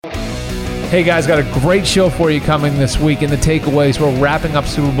Hey guys, got a great show for you coming this week. In the takeaways, we're wrapping up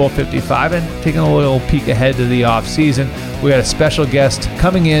Super Bowl 55 and taking a little peek ahead to the offseason. We got a special guest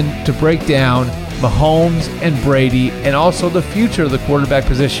coming in to break down Mahomes and Brady and also the future of the quarterback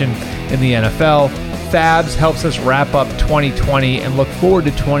position in the NFL. Fabs helps us wrap up 2020 and look forward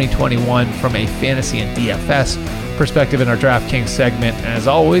to 2021 from a fantasy and DFS perspective in our DraftKings segment. And as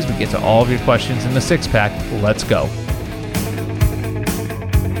always, we get to all of your questions in the six-pack. Let's go.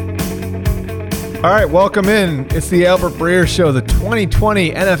 All right, welcome in. It's the Albert Breer Show. The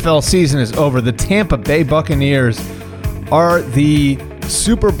 2020 NFL season is over. The Tampa Bay Buccaneers are the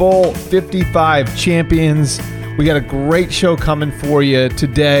Super Bowl 55 champions. We got a great show coming for you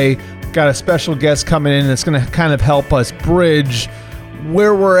today. Got a special guest coming in that's going to kind of help us bridge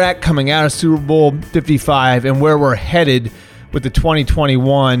where we're at coming out of Super Bowl 55 and where we're headed with the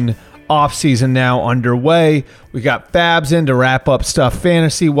 2021 offseason now underway. We got Fabs in to wrap up stuff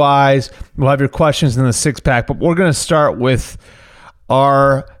fantasy-wise. We'll have your questions in the six-pack, but we're going to start with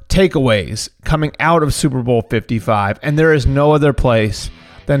our takeaways coming out of Super Bowl 55, and there is no other place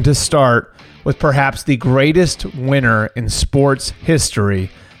than to start with perhaps the greatest winner in sports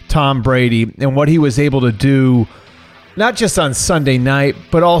history, Tom Brady, and what he was able to do not just on Sunday night,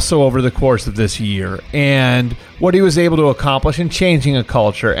 but also over the course of this year, and what he was able to accomplish in changing a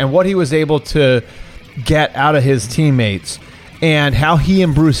culture, and what he was able to get out of his teammates, and how he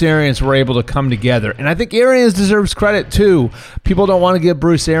and Bruce Arians were able to come together. And I think Arians deserves credit too. People don't want to give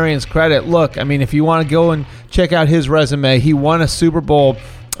Bruce Arians credit. Look, I mean, if you want to go and check out his resume, he won a Super Bowl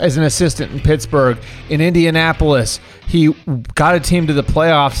as an assistant in Pittsburgh. In Indianapolis, he got a team to the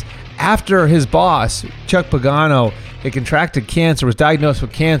playoffs after his boss, Chuck Pagano, had contracted cancer, was diagnosed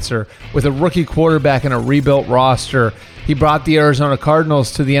with cancer, with a rookie quarterback and a rebuilt roster. He brought the Arizona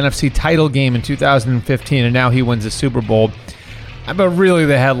Cardinals to the NFC title game in 2015, and now he wins the Super Bowl. But really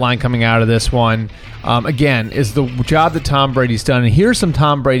the headline coming out of this one, again, is the job that Tom Brady's done. And here's some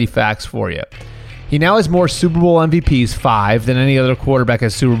Tom Brady facts for you. He now has more Super Bowl MVPs, 5, than any other quarterback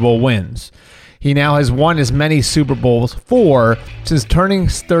has Super Bowl wins. He now has won as many Super Bowls, 4, since turning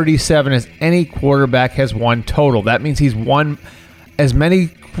 37 as any quarterback has won total. That means he's won as many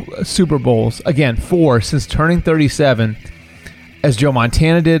Super Bowls, again, 4, since turning 37 as Joe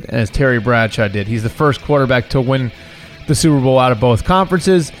Montana did and as Terry Bradshaw did. He's the first quarterback to win the Super Bowl out of both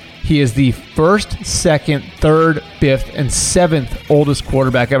conferences. He is the first, second, third, fifth, and seventh oldest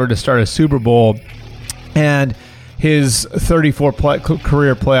quarterback ever to start a Super Bowl. And his 34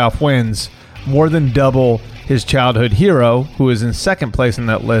 career playoff wins more than double his childhood hero, who is in second place in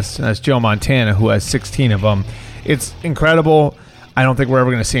that list, and that's Joe Montana, who has 16 of them. It's incredible. I don't think we're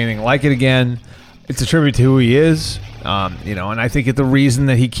ever going to see anything like it again. It's a tribute to who he is, and I think the reason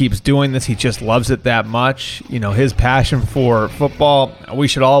that he keeps doing this, he just loves it that much. His passion for football. We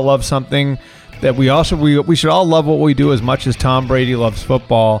should all love something that we should all love what we do as much as Tom Brady loves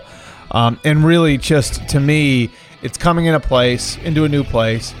football. And really, just to me, it's coming into a new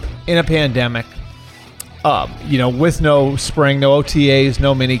place, in a pandemic, with no spring, no OTAs,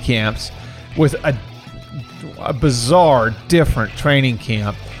 no mini camps, with a bizarre, different training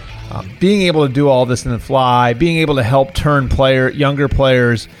camp. Being able to do all this in the fly, being able to help turn younger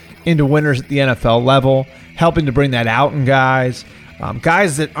players into winners at the NFL level, helping to bring that out in guys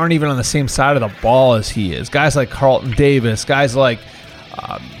that aren't even on the same side of the ball as he is. Guys like Carlton Davis, guys like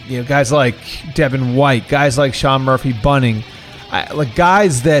Devin White, guys like Sean Murphy Bunting,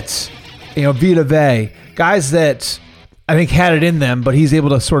 guys that, Vita Vea, guys that I think had it in them, but he's able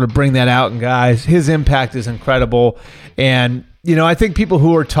to sort of bring that out in guys. His impact is incredible. And, I think people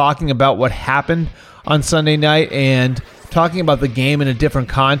who are talking about what happened on Sunday night and talking about the game in a different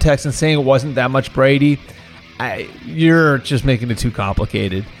context and saying it wasn't that much Brady, you're just making it too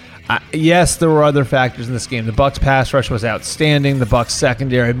complicated. Yes, there were other factors in this game. The Bucs pass rush was outstanding. The Bucs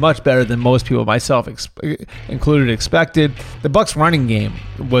secondary much better than most people, myself included, expected. The Bucs running game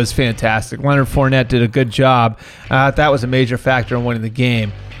was fantastic. Leonard Fournette did a good job. That was a major factor in winning the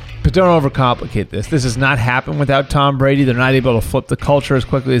game. But don't overcomplicate this. This has not happened without Tom Brady. They're not able to flip the culture as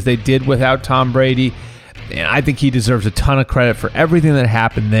quickly as they did without Tom Brady. And I think he deserves a ton of credit for everything that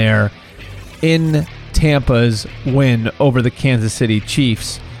happened there in Tampa's win over the Kansas City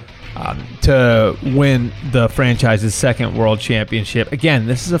Chiefs. To win the franchise's second world championship. Again,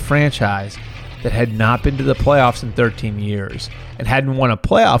 this is a franchise that had not been to the playoffs in 13 years and hadn't won a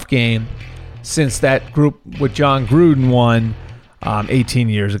playoff game since that group with John Gruden won 18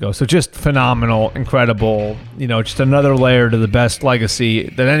 years ago. So just phenomenal, incredible, just another layer to the best legacy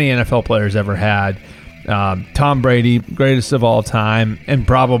that any NFL player's ever had. Tom Brady, greatest of all time, and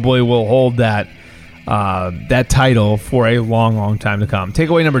probably will hold that title for a long, long time to come.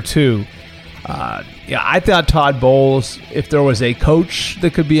 Takeaway number 2, Yeah, I thought Todd Bowles, if there was a coach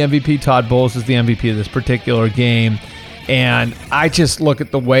that could be MVP, Todd Bowles is the MVP of this particular game. And I just look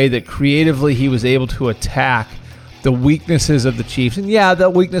at the way that creatively he was able to attack the weaknesses of the Chiefs. And yeah, the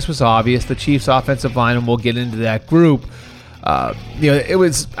weakness was obvious. The Chiefs' offensive line, and we'll get into that group. It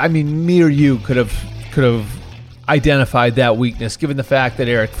was, me or you could have identified that weakness, given the fact that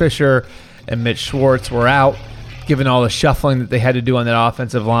Eric Fisher and Mitch Schwartz were out, given all the shuffling that they had to do on that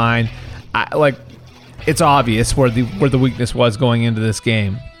offensive line. It's obvious where the weakness was going into this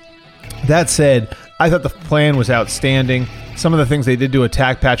game. That said, I thought the plan was outstanding. Some of the things they did to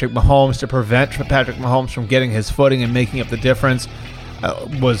attack Patrick Mahomes to prevent Patrick Mahomes from getting his footing and making up the difference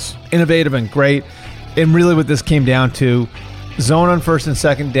was innovative and great. And really what this came down to, zone on first and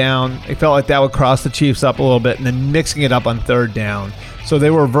second down. It felt like that would cross the Chiefs up a little bit, and then mixing it up on third down. So they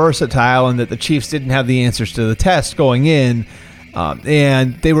were versatile in that the Chiefs didn't have the answers to the test going in.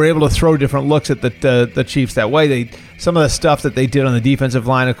 And they were able to throw different looks at the Chiefs that way. Some of the stuff that they did on the defensive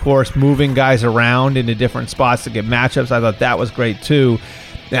line, of course, moving guys around into different spots to get matchups, I thought that was great too.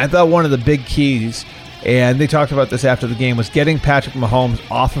 And I thought one of the big keys, and they talked about this after the game, was getting Patrick Mahomes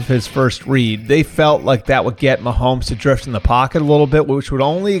off of his first read. They felt like that would get Mahomes to drift in the pocket a little bit, which would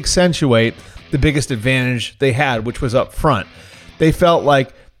only accentuate the biggest advantage they had, which was up front. They felt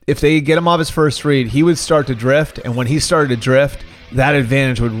like if they get him off his first read, he would start to drift, and when he started to drift, that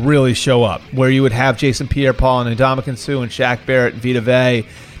advantage would really show up, where you would have Jason Pierre-Paul and Ndamukong Suh and Shaq Barrett and Vita Vea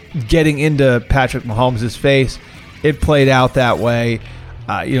getting into Patrick Mahomes' face. It played out that way.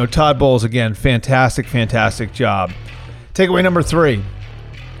 Todd Bowles, again, fantastic job. Takeaway number 3.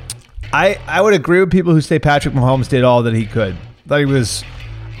 I would agree with people who say Patrick Mahomes did all that he could. Thought he was...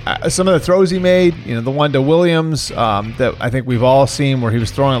 some of the throws he made, the one to Williams that I think we've all seen where he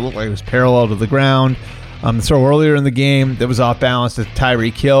was throwing, it looked like it was parallel to the ground. The throw earlier in the game that was off balance to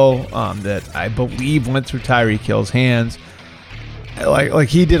Tyreek Hill that I believe went through Tyreek Hill's hands. Like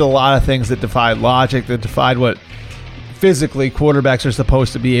he did a lot of things that defied logic, that defied what physically quarterbacks are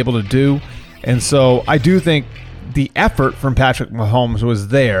supposed to be able to do. And so I do think the effort from Patrick Mahomes was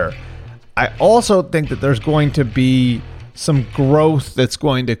there. I also think that there's going to be some growth that's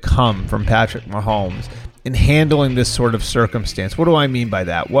going to come from Patrick Mahomes in handling this sort of circumstance. What do I mean by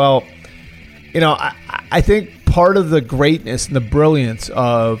that? Well, I think part of the greatness and the brilliance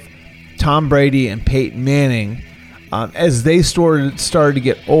of Tom Brady and Peyton Manning, as they started to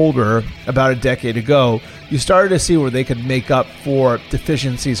get older about a decade ago, you started to see where they could make up for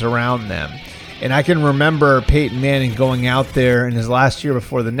deficiencies around them. And I can remember Peyton Manning going out there in his last year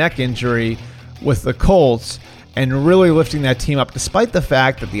before the neck injury with the Colts and really lifting that team up, despite the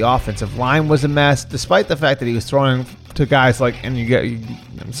fact that the offensive line was a mess, despite the fact that he was throwing to guys like,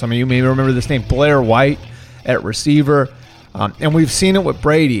 and some of you may remember this name, Blair White at receiver. And we've seen it with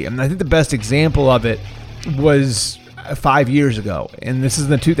Brady. And I think the best example of it was 5 years ago. And this is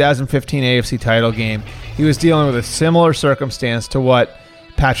the 2015 AFC title game. He was dealing with a similar circumstance to what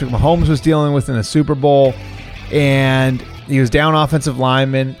Patrick Mahomes was dealing with in the Super Bowl. And he was down offensive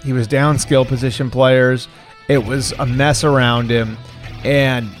linemen. He was down skill position players. It was a mess around him.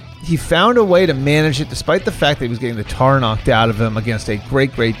 And he found a way to manage it despite the fact that he was getting the tar knocked out of him against a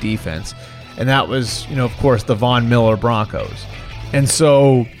great defense. And that was, of course, the Von Miller Broncos. And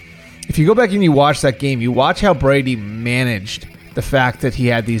so if you go back and you watch that game, you watch how Brady managed the fact that he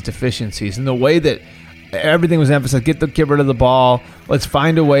had these deficiencies and the way that everything was emphasized. Get rid of the ball. Let's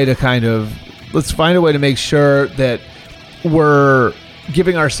find a way to make sure that we're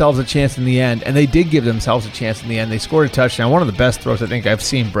giving ourselves a chance in the end. And they did give themselves a chance in the end. They scored a touchdown. One of the best throws I think I've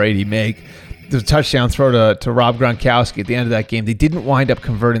seen Brady make. The touchdown throw to Rob Gronkowski at the end of that game. They didn't wind up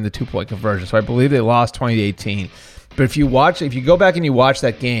converting the 2-point conversion. So I believe they lost 20-18. But if you go back and you watch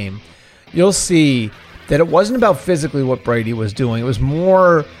that game, you'll see that it wasn't about physically what Brady was doing. It was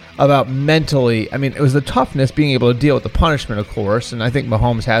more about mentally. It was the toughness, being able to deal with the punishment, of course. And I think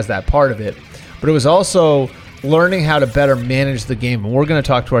Mahomes has that part of it. But it was also learning how to better manage the game. And we're going to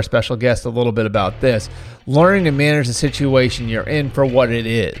talk to our special guest a little bit about this. Learning to manage the situation you're in for what it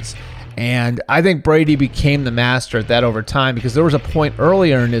is. And I think Brady became the master at that over time, because there was a point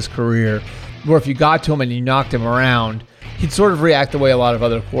earlier in his career where if you got to him and you knocked him around, he'd sort of react the way a lot of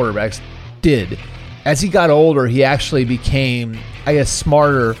other quarterbacks did. As he got older, he actually became,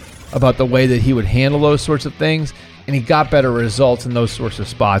 smarter about the way that he would handle those sorts of things, and he got better results in those sorts of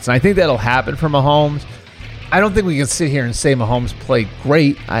spots. And I think that'll happen for Mahomes. I don't think we can sit here and say Mahomes played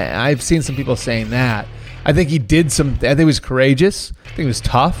great. I've seen some people saying that. I think he did I think he was courageous. I think he was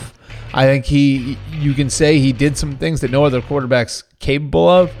tough. I think you can say he did some things that no other quarterback's capable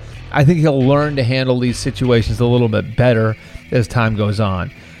of. I think he'll learn to handle these situations a little bit better as time goes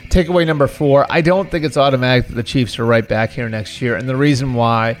on. Takeaway number 4, I don't think it's automatic that the Chiefs are right back here next year. And the reason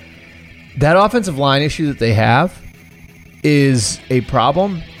why, that offensive line issue that they have is a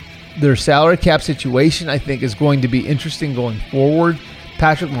problem. Their salary cap situation, I think, is going to be interesting going forward.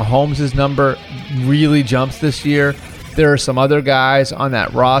 Patrick Mahomes' number really jumps this year. There are some other guys on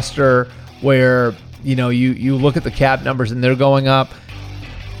that roster where, you look at the cap numbers and they're going up.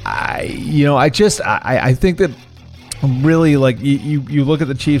 I think that really, like, you look at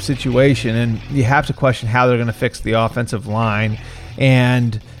the Chiefs situation and you have to question how they're going to fix the offensive line.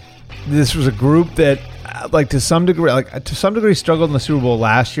 And this was a group that, to some degree struggled in the Super Bowl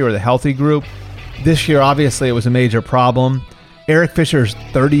last year with a healthy group. This year, obviously, it was a major problem. Eric Fisher's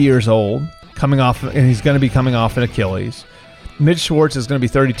 30 years old, and he's going to be coming off an Achilles. Mitch Schwartz is going to be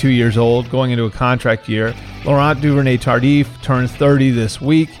 32 years old, going into a contract year. Laurent Duvernay-Tardif turns 30 this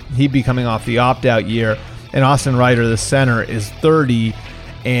week. He'd be coming off the opt-out year. And Austin Reiter, the center, is 30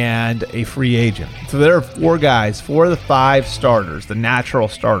 and a free agent. So there are 4 guys, 4 of the 5 starters, the natural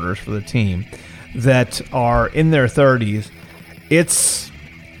starters for the team, that are in their 30s.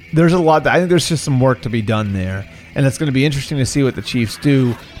 There's a lot. I think there's just some work to be done there. And it's going to be interesting to see what the Chiefs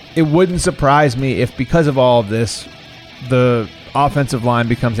do. It wouldn't surprise me if, because of all of this, the offensive line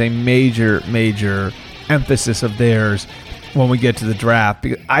becomes a major, major emphasis of theirs when we get to the draft.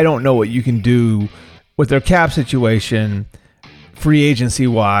 Because I don't know what you can do with their cap situation, free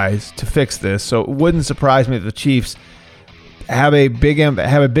agency-wise, to fix this. So it wouldn't surprise me if the Chiefs have a big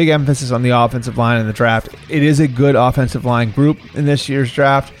emphasis on the offensive line in the draft. It is a good offensive line group in this year's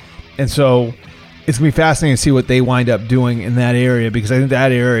draft. And so it's going to be fascinating to see what they wind up doing in that area, because I think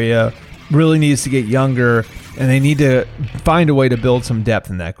that area really needs to get younger, and they need to find a way to build some depth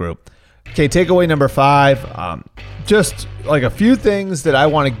in that group. Okay, takeaway number 5, just like a few things that I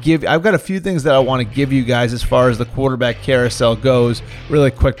want to give. I've got a few things that I want to give you guys as far as the quarterback carousel goes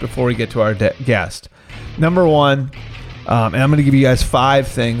really quick before we get to our guest. Number 1, and I'm going to give you guys 5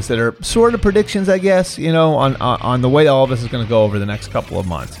 things that are sort of predictions, I guess, on the way all of this is going to go over the next couple of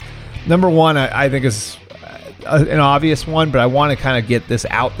months. Number 1, I think is an obvious one, but I want to kind of get this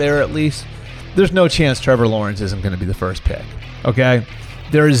out there at least. There's no chance Trevor Lawrence isn't going to be the first pick, okay?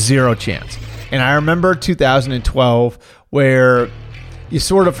 There is 0 chance. And I remember 2012 where you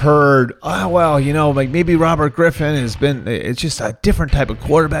sort of heard, oh, well, maybe Robert Griffin it's just a different type of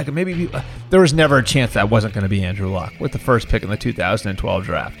quarterback. And maybe there was never a chance that wasn't going to be Andrew Luck with the first pick in the 2012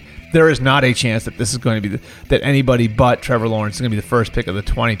 draft. There is not a chance that this is going to be that anybody but Trevor Lawrence is going to be the first pick of the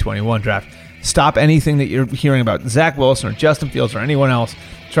 2021 draft. Stop anything that you're hearing about Zach Wilson or Justin Fields or anyone else.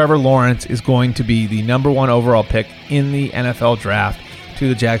 Trevor Lawrence is going to be the number 1 overall pick in the NFL draft to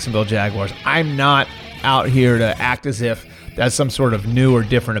the Jacksonville Jaguars. I'm not out here to act as if that's some sort of new or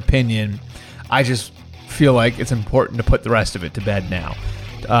different opinion. I just feel like it's important to put the rest of it to bed now.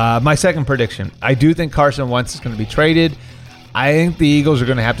 My second prediction, I do think Carson Wentz is going to be traded. I think the Eagles are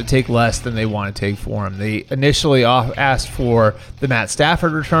going to have to take less than they want to take for him. They initially asked for the Matt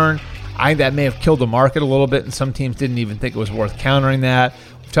Stafford return. I think that may have killed the market a little bit, and some teams didn't even think it was worth countering that.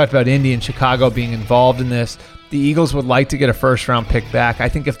 We've talked about Indy and Chicago being involved in this. The Eagles would like to get a first-round pick back. I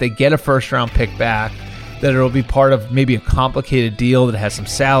think if they get a first-round pick back, that it'll be part of maybe a complicated deal that has some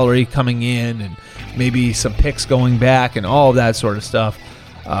salary coming in and maybe some picks going back and all of that sort of stuff.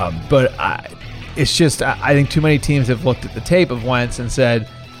 But it's just, I think too many teams have looked at the tape of Wentz and said,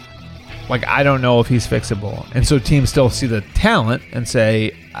 I don't know if he's fixable. And so teams still see the talent and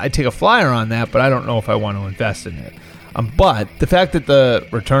say, I'd take a flyer on that, but I don't know if I want to invest in it. But the fact that the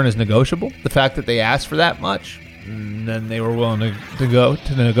return is negotiable, the fact that they asked for that much, and then they were willing to go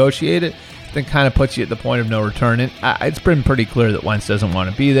to negotiate it, then kind of puts you at the point of no return. And it's been pretty clear that Wentz doesn't want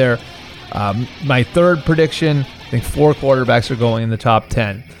to be there. My third prediction, I think 4 quarterbacks are going in the top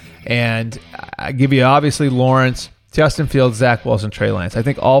 10. And I give you obviously Lawrence, Justin Fields, Zach Wilson, Trey Lance. I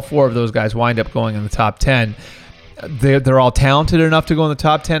think all 4 of those guys wind up going in the top 10. They're all talented enough to go in the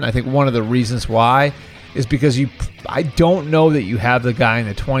top 10. I think one of the reasons why is because I don't know that you have the guy in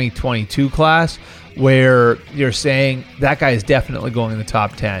the 2022 class where you're saying that guy is definitely going in the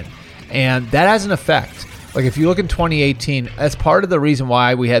top 10. And that has an effect. If you look in 2018, that's part of the reason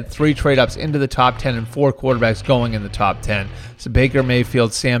why we had 3 trade-ups into the top 10 and 4 quarterbacks going in the top 10. So Baker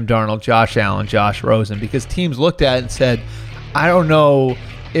Mayfield, Sam Darnold, Josh Allen, Josh Rosen, because teams looked at it and said, I don't know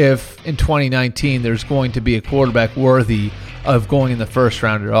if in 2019 there's going to be a quarterback worthy of going in the first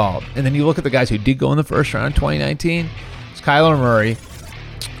round at all. And then you look at the guys who did go in the first round in 2019. It's Kyler Murray,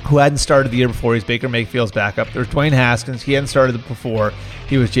 who hadn't started the year before. He's Baker Mayfield's backup. There's Dwayne Haskins. He hadn't started before.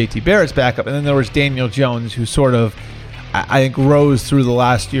 He was JT Barrett's backup. And then there was Daniel Jones, who sort of, I think, rose through the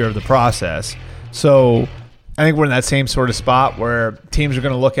last year of the process. So I think we're in that same sort of spot where teams are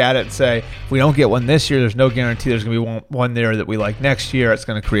going to look at it and say, if we don't get one this year, there's no guarantee there's going to be one there that we like next year. It's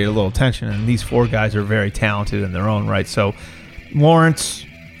going to create a little tension. And these 4 guys are very talented in their own right. So Lawrence,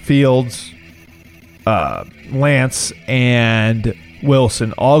 Fields, Lance, and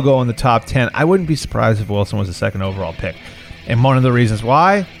Wilson all go in the top 10. I wouldn't be surprised if Wilson was the second overall pick. And one of the reasons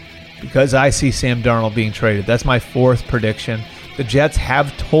why, because I see Sam Darnold being traded. That's my 4th prediction. The Jets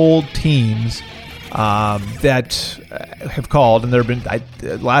have told teams that have called, and there have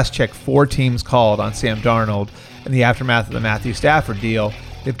been, last check, 4 teams called on Sam Darnold in the aftermath of the Matthew Stafford deal.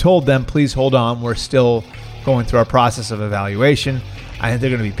 They've told them, please hold on. We're still going through our process of evaluation. I think they're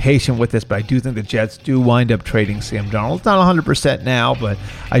going to be patient with this, but I do think the Jets do wind up trading Sam Darnold. It's not 100% now, but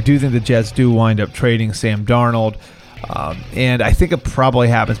I do think the Jets do wind up trading Sam Darnold. And I think it probably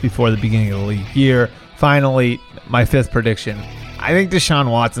happens before the beginning of the league year. Finally, my 5th prediction. I think Deshaun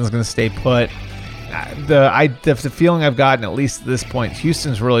Watson's going to stay put. The feeling I've gotten, at least at this point,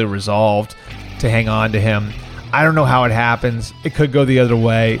 Houston's really resolved to hang on to him. I don't know how it happens. It could go the other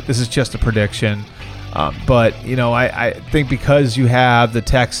way. This is just a prediction. But, I think because you have the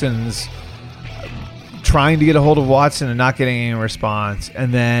Texans trying to get a hold of Watson and not getting any response,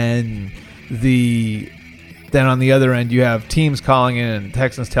 and then on the other end you have teams calling in and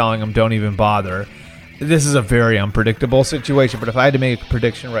Texans telling them don't even bother. This is a very unpredictable situation, but if I had to make a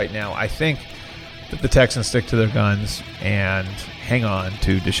prediction right now, I think that the Texans stick to their guns and hang on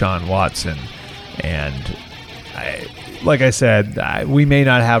to Deshaun Watson. And like I said, we may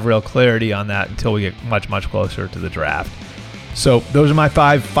not have real clarity on that until we get much, much closer to the draft. So those are my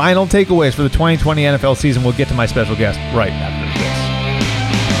 5 final takeaways for the 2020 NFL season. We'll get to my special guest right after this.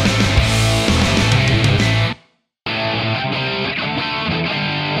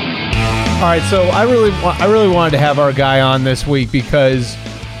 All right, so I really wanted to have our guy on this week because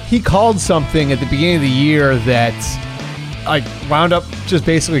he called something at the beginning of the year that wound up just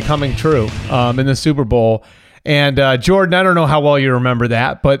basically coming true in the Super Bowl. And Jordan, I don't know how well you remember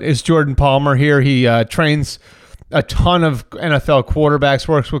that, but it's Jordan Palmer here. He trains a ton of NFL quarterbacks,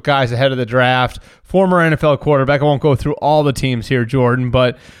 works with guys ahead of the draft, former NFL quarterback. I won't go through all the teams here, Jordan,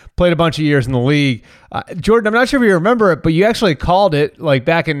 but played a bunch of years in the league. Jordan, I'm not sure if you remember it, but you actually called it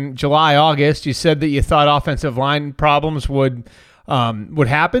back in July, August. You said that you thought offensive line problems would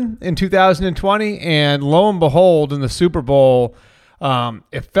happen in 2020, and lo and behold, in the Super Bowl,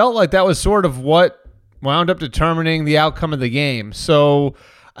 it felt like that was sort of what wound up determining the outcome of the game. So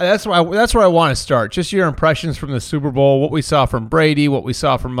that's where I want to start. Just your impressions from the Super Bowl, what we saw from Brady, what we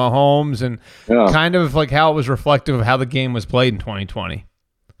saw from Mahomes, and kind of how it was reflective of how the game was played in 2020.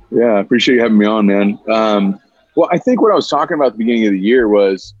 Yeah, I appreciate you having me on, man. Well, I think what I was talking about at the beginning of the year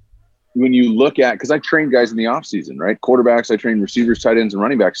was when you look at, because I train guys in the offseason, right? Quarterbacks, I train receivers, tight ends, and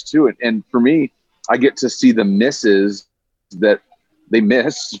running backs too. And for me, I get to see the misses that they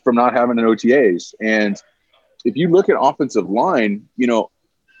miss from not having an OTAs. And if you look at offensive line,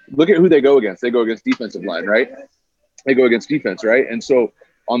 look at who they go against. They go against defensive line, right? They go against defense, right? And so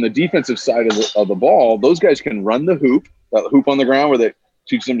on the defensive side of the ball, those guys can run the hoop, that hoop on the ground where they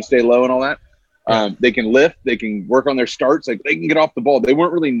teach them to stay low and all that. They can lift, they can work on their starts, they can get off the ball. They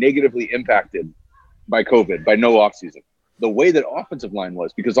weren't really negatively impacted by COVID, by no offseason. The way that offensive line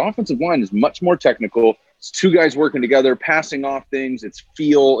was, because offensive line is much more technical. It's 2 guys working together, passing off things. It's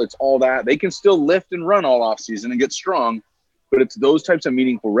feel, it's all that. They can still lift and run all offseason and get strong, but it's those types of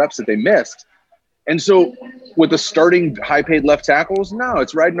meaningful reps that they missed. And so with the starting high-paid left tackles, no,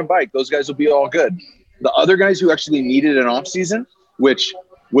 it's riding a bike. Those guys will be all good. The other guys who actually needed an offseason, which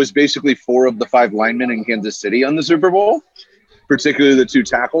was basically 4 of the 5 linemen in Kansas City on the Super Bowl, particularly the 2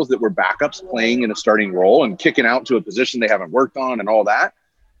 tackles that were backups playing in a starting role and kicking out to a position they haven't worked on and all that.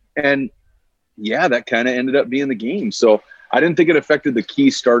 And yeah, that kind of ended up being the game. So I didn't think it affected the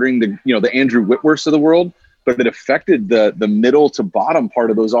key starting, the Andrew Whitworths of the world, but it affected the middle to bottom part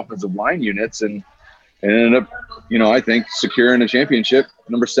of those offensive line units. And it ended up, I think securing a championship,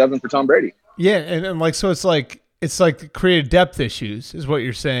 number 7 for Tom Brady. Yeah. And so it's like created depth issues is what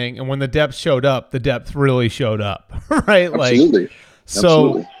you're saying. And when the depth showed up, the depth really showed up, right? Absolutely.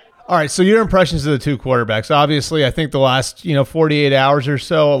 Absolutely. All right. So your impressions of the 2 quarterbacks, obviously, I think the last, 48 hours or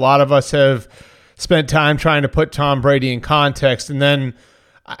so, a lot of us have spent time trying to put Tom Brady in context. And then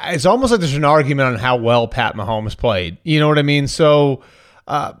it's almost like there's an argument on how well Pat Mahomes played. You know what I mean? So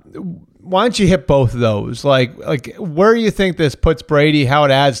why don't you hit both of those? Like where do you think this puts Brady, how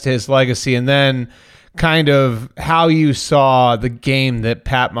it adds to his legacy, and then kind of how you saw the game that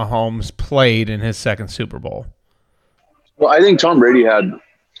Pat Mahomes played in his 2nd Super Bowl? Well, I think Tom Brady had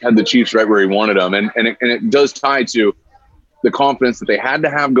the Chiefs right where he wanted them. And it does tie to the confidence that they had to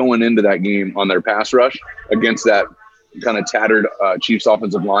have going into that game on their pass rush against that kind of tattered Chiefs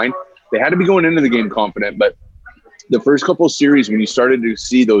offensive line. They had to be going into the game confident, but the first couple of series, when you started to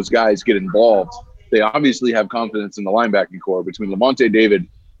see those guys get involved, they obviously have confidence in the linebacking core between Lamonte David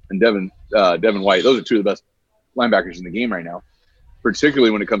and Devin White. Those are two of the best linebackers in the game right now,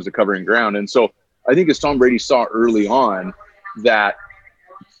 particularly when it comes to covering ground. And so I think as Tom Brady saw early on that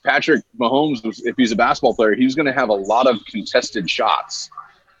Patrick Mahomes, if he's a basketball player, he's going to have a lot of contested shots.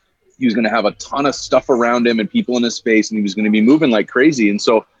 He was going to have a ton of stuff around him and people in his face, and he was going to be moving like crazy. And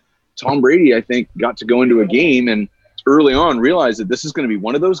so Tom Brady, I think, got to go into a game and early on realized that this is going to be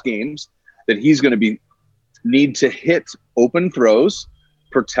one of those games that he's going to need to hit open throws,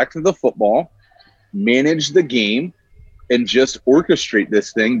 protect the football, manage the game, and just orchestrate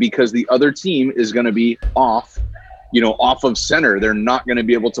this thing because the other team is going to be off of center. They're not going to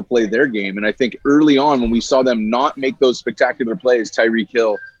be able to play their game. And I think early on when we saw them not make those spectacular plays, Tyreek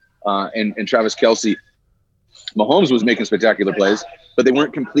Hill and Travis Kelce, Mahomes was making spectacular plays, but they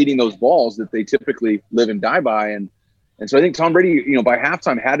weren't completing those balls that they typically live and die by. And so I think Tom Brady, by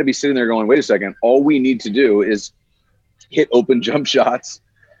halftime had to be sitting there going, wait a second, all we need to do is hit open jump shots,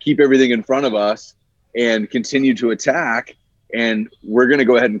 keep everything in front of us, and continue to attack. And we're going to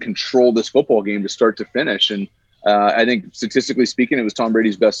go ahead and control this football game to start to finish. And I think statistically speaking, it was Tom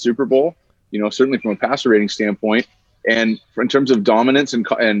Brady's best Super Bowl, certainly from a passer rating standpoint. And in terms of dominance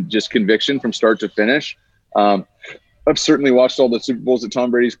and just conviction from start to finish, I've certainly watched all the Super Bowls that Tom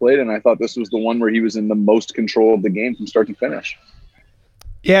Brady's played, and I thought this was the one where he was in the most control of the game from start to finish.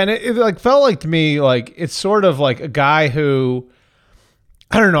 Yeah, and it like felt like to me like it's sort of like a guy who,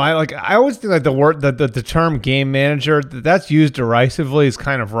 I don't know. I always think like the term game manager that's used derisively is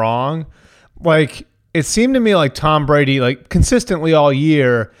kind of wrong. Like it seemed to me like Tom Brady, like consistently all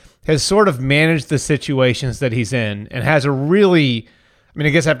year, has sort of managed the situations that he's in and has a really, I mean,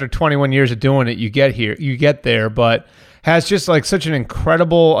 I guess after 21 years of doing it, you get there, but has just like such an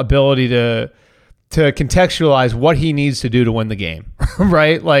incredible ability to contextualize what he needs to do to win the game,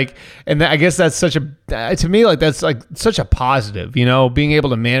 right? Like, and I guess that's to me, like that's like such a positive, being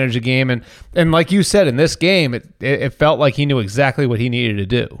able to manage a game. And like you said, in this game, it felt like he knew exactly what he needed to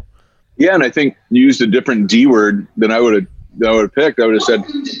do. Yeah. And I think you used a different D word than I would have picked. I would have said,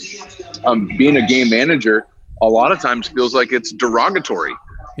 being a game manager a lot of times feels like it's derogatory.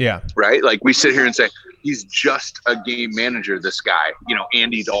 Yeah. Right. Like we sit here and say, he's just a game manager, this guy,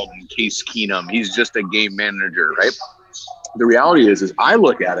 Andy Dalton, Case Keenum, he's just a game manager, right? The reality is I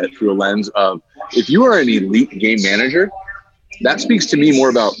look at it through a lens of if you are an elite game manager, that speaks to me more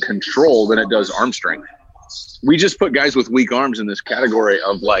about control than it does arm strength. We just put guys with weak arms in this category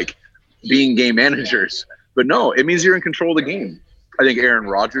of like being game managers, but no, it means you're in control of the game. I think Aaron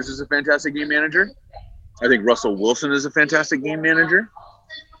Rodgers is a fantastic game manager. I think Russell Wilson is a fantastic game manager.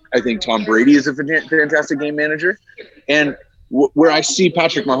 I think Tom Brady is a fantastic game manager. And where I see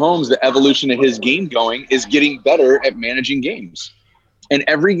Patrick Mahomes, the evolution of his game going is getting better at managing games. And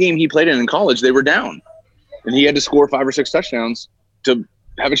every game he played in college, they were down. And he had to score 5 or 6 touchdowns to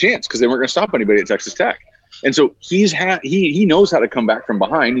have a chance because they weren't going to stop anybody at Texas Tech. And so he knows how to come back from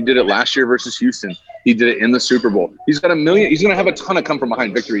behind. He did it last year versus Houston. He did it in the Super Bowl. He's got he's going to have a ton of come from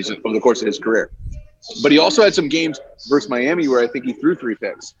behind victories over the course of his career. But he also had some games versus Miami where I think he threw 3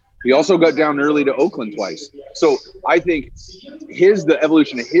 picks. He also got down early to Oakland twice. So I think the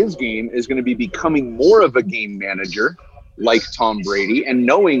evolution of his game is going to be becoming more of a game manager like Tom Brady and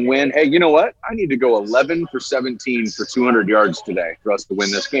knowing when, hey, you know what? I need to go 11 for 17 for 200 yards today for us to win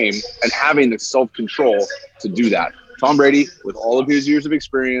this game and having the self-control to do that. Tom Brady, with all of his years of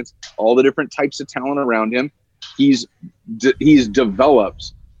experience, all the different types of talent around him, he's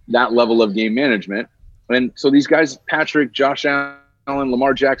developed that level of game management. And so these guys, Patrick, Josh Allen,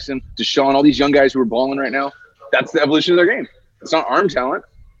 Lamar Jackson, Deshaun, all these young guys who are balling right now, that's the evolution of their game. It's not arm talent.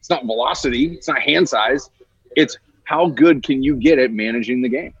 It's not velocity. It's not hand size. It's how good can you get at managing the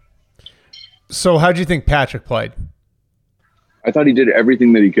game. So how do you think Patrick played? I thought he did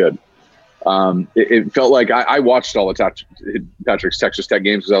everything that he could. It felt like I watched all of Patrick's Texas Tech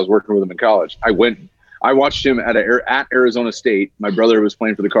games because I was working with him in college. I watched him at Arizona State. My brother was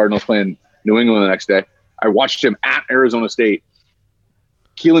playing for the Cardinals, playing New England the next day. I watched him at Arizona State.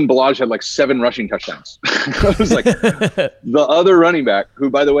 Keelan Ballage had like 7 rushing touchdowns. It was like the other running back, who,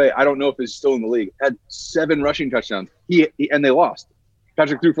 by the way, I don't know if he's still in the league, had 7 rushing touchdowns. And they lost.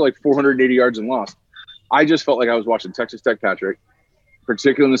 Patrick threw for like 480 yards and lost. I just felt like I was watching Texas Tech Patrick,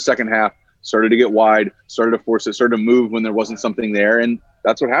 particularly in the second half, started to get wide, started to force it, started to move when there wasn't something there. And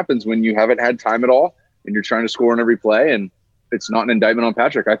that's what happens when you haven't had time at all and you're trying to score on every play. And it's not an indictment on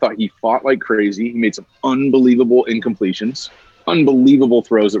Patrick. I thought he fought like crazy. He made some unbelievable incompletions, unbelievable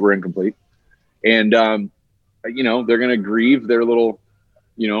throws that were incomplete. And, they're going to grieve their little,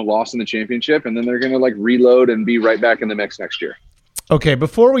 loss in the championship, and then they're going to like reload and be right back in the mix next year. Okay,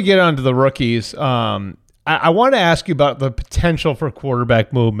 before we get on to the rookies, I want to ask you about the potential for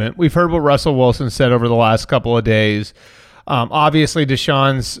quarterback movement. We've heard what Russell Wilson said over the last couple of days. Obviously,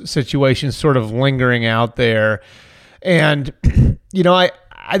 Deshaun's situation sort of lingering out there. And,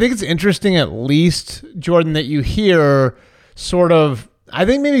 I think it's interesting, at least, Jordan, that you hear sort of, I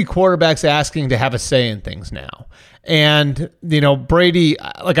think maybe quarterbacks asking to have a say in things now. And, Brady,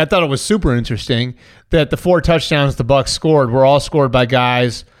 I thought it was super interesting that the 4 touchdowns the Bucs scored were all scored by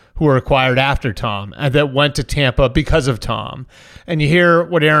guys who were acquired after Tom and that went to Tampa because of Tom. And you hear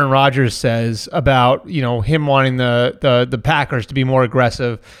what Aaron Rodgers says about, him wanting the Packers to be more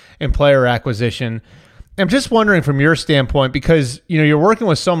aggressive in player acquisition. I'm just wondering from your standpoint, because, you're working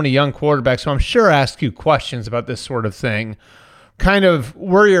with so many young quarterbacks, so I'm sure ask you questions about this sort of thing, kind of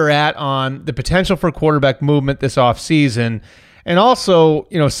where you're at on the potential for quarterback movement this offseason. And also,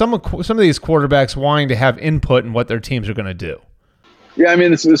 some of these quarterbacks wanting to have input in what their teams are going to do. Yeah, I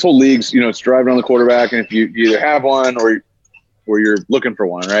mean, this whole league's, it's driving on the quarterback, and if you either have one or you're looking for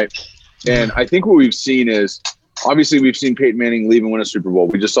one, right? And I think what we've seen is, obviously, we've seen Peyton Manning leave and win a Super Bowl.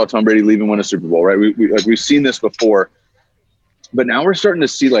 We just saw Tom Brady leave and win a Super Bowl, right? We've seen this before, but now we're starting to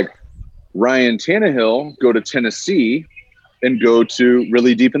see like Ryan Tannehill go to Tennessee and go to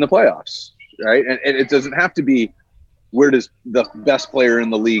really deep in the playoffs, right? And it doesn't have to be where does the best player in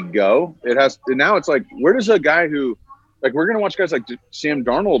the league go. It has, and now it's like, where does a guy who, like, we're going to watch guys like Sam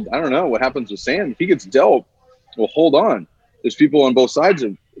Darnold. I don't know what happens with Sam. If he gets dealt, well, hold on. There's people on both sides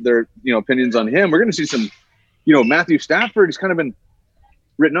of their, opinions on him. We're going to see some, Matthew Stafford has kind of been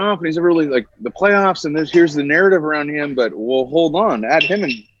written off, and he's never really like the playoffs, and here's the narrative around him, but we'll hold on. Add him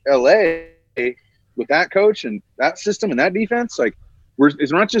in LA with that coach and that system and that defense. Like,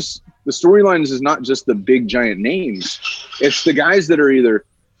 it's not just the storylines is not just the big giant names. It's the guys that are either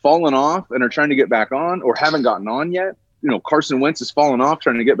fallen off and are trying to get back on or haven't gotten on yet. Carson Wentz has fallen off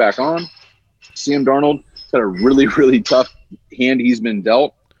trying to get back on. Sam Darnold had a really, really tough hand he's been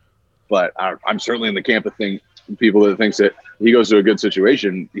dealt. But I'm certainly in the camp of people that thinks that he goes to a good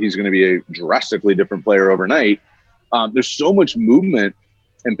situation, he's going to be a drastically different player overnight. There's so much movement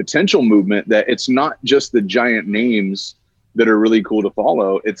and potential movement that it's not just the giant names that are really cool to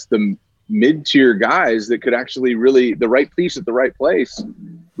follow. It's the mid-tier guys that could actually really, the right piece at the right place,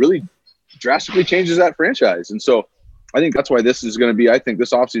 really drastically changes that franchise. And so I think that's why this is going to be, I think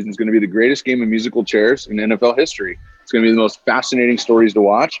this offseason is going to be the greatest game of musical chairs in NFL history. It's going to be the most fascinating stories to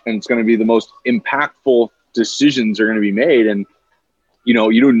watch, and it's going to be the most impactful decisions are going to be made. And, you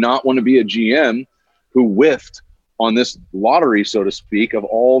do not want to be a GM who whiffed on this lottery, so to speak, of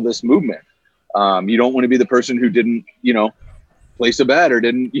all this movement. You don't want to be the person who didn't, place a bet or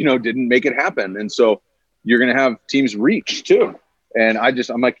didn't make it happen. And so you're going to have teams reach too. And I'm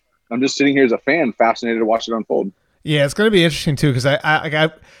just sitting here as a fan, fascinated to watch it unfold. Yeah, it's going to be interesting too, because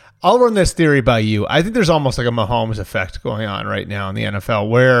I'll run this theory by you. I think there's almost like a Mahomes effect going on right now in the NFL,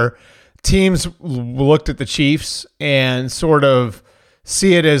 where teams looked at the Chiefs and sort of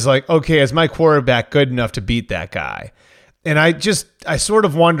see it as like, okay, is my quarterback good enough to beat that guy? And I sort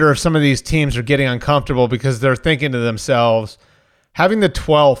of wonder if some of these teams are getting uncomfortable because they're thinking to themselves, having the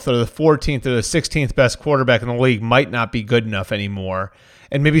 12th or the 14th or the 16th best quarterback in the league might not be good enough anymore.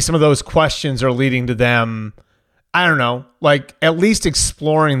 And maybe some of those questions are leading to them, I don't know, like at least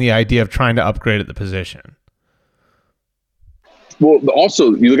exploring the idea of trying to upgrade at the position. Well,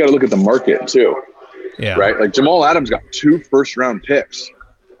 also, you got to look at the market too. Yeah. Right? Like Jamal Adams got 2 first-round picks.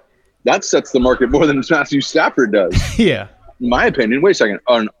 That sets the market more than Matthew Stafford does. Yeah. In my opinion, wait a second.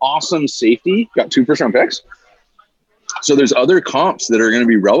 An awesome safety got 2 first-round picks. So there's other comps that are going to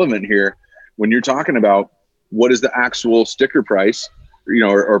be relevant here when you're talking about what is the actual sticker price,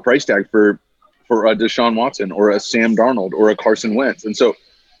 or price tag for a Deshaun Watson or a Sam Darnold or a Carson Wentz. And so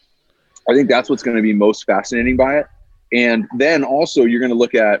I think that's what's going to be most fascinating by it. And then also you're going to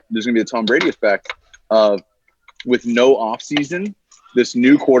look at, there's going to be the Tom Brady effect of, with no offseason, this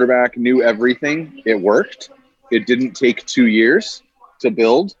new quarterback knew everything. It worked. It didn't take 2 years to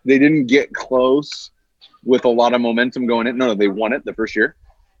build. They didn't get close with a lot of momentum going in. No, they won it the first year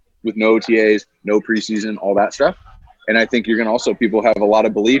with no OTAs, no preseason, all that stuff. And I think you're going to also, people have a lot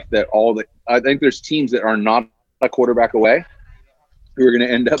of belief that I think there's teams that are not a quarterback away who are going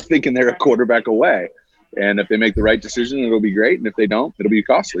to end up thinking they're a quarterback away. And if they make the right decision, it'll be great. And if they don't, it'll be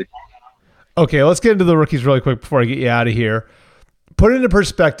costly. Okay, let's get into the rookies really quick before I get you out of here. Put into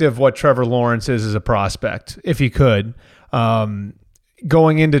perspective what Trevor Lawrence is as a prospect, if you could.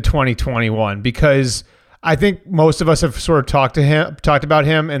 going into 2021? Because I think most of us have sort of talked about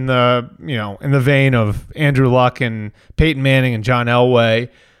him in the vein of Andrew Luck and Peyton Manning and John Elway.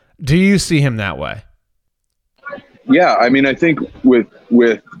 Do you see him that way? Yeah, I mean, I think with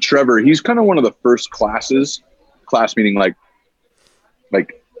Trevor, he's kind of one of the first class meaning like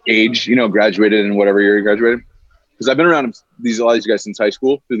age, graduated in whatever year he graduated. Because I've been around a lot of these guys since high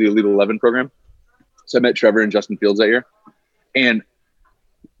school through the Elite 11 program. So I met Trevor and Justin Fields that year. And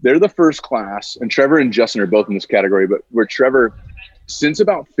they're the first class, and Trevor and Justin are both in this category, but where Trevor, since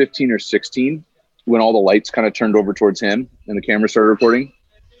about 15 or 16, when all the lights kind of turned over towards him and the camera started recording,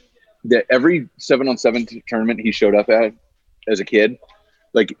 that every 7-on-7 tournament he showed up at as a kid,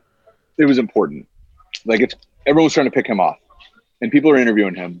 like, it was important. Like, everyone was trying to pick him off, and people are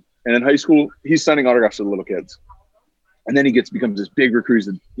interviewing him. And in high school, he's signing autographs to the little kids. And then he becomes this big recruit,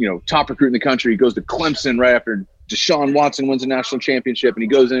 top recruit in the country. He goes to Clemson right after Deshaun Watson wins a national championship, and he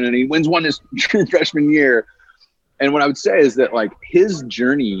goes in and he wins one his true freshman year. And what I would say is that, like, his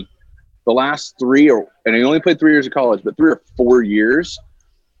journey, the last and he only played 3 years of college, but 3 or 4 years,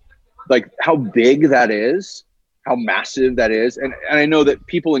 like, how big that is, how massive that is. And I know that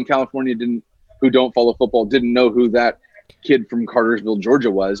people in California who don't follow football didn't know who that kid from Cartersville,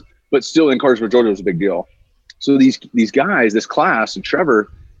 Georgia was, but still in Cartersville, Georgia was a big deal. So these guys, this class, and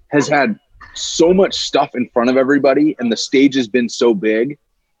Trevor has had so much stuff in front of everybody, and the stage has been so big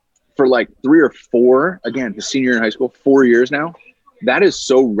for like 3 or 4, again, his senior in high school, 4 years now. That is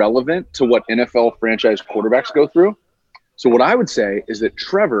so relevant to what NFL franchise quarterbacks go through. So what I would say is that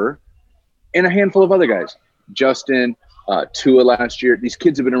Trevor and a handful of other guys, Justin, Tua last year, these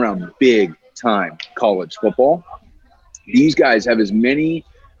kids have been around big time college football. These guys have as many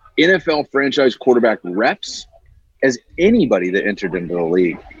NFL franchise quarterback reps as anybody that entered into the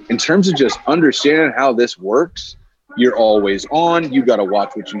league. In terms of just understanding how this works, you're always on. You got to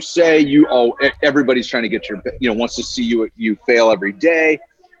watch what you say. Everybody's trying to get wants to see you fail every day.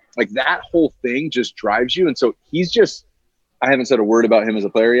 Like, that whole thing just drives you. And so I haven't said a word about him as a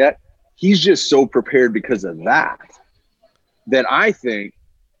player yet. He's just so prepared because of that I think,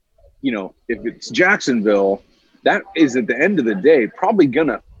 if it's Jacksonville, that is at the end of the day probably going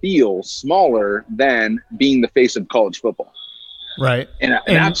to feel smaller than being the face of college football. Right. And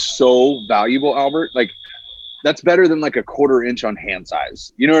that's so valuable, Albert. Like, that's better than like a quarter inch on hand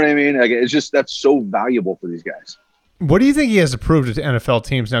size. You know what I mean? Like, that's so valuable for these guys. What do you think he has to prove to NFL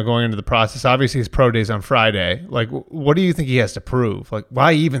teams now going into the process? Obviously, his pro day's on Friday. Like, what do you think he has to prove? Like,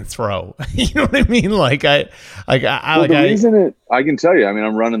 why even throw? You know what I mean? The reason I can tell you, I mean,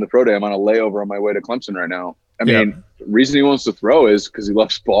 I'm running the pro day. I'm on a layover on my way to Clemson right now. I mean, the reason he wants to throw is because he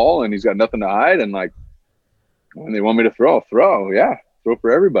loves ball and he's got nothing to hide. And, like, when they want me to throw, I'll throw. Yeah, throw for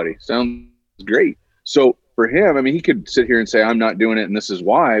everybody. Sounds great. So for him, I mean, he could sit here and say, I'm not doing it and this is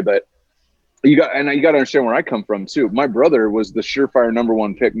why, but you got to understand where I come from too. My brother was the surefire number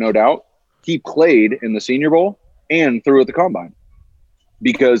 1 pick, no doubt. He played in the Senior Bowl and threw at the Combine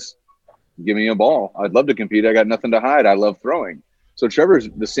because give me a ball. I'd love to compete. I got nothing to hide. I love throwing. So Trevor's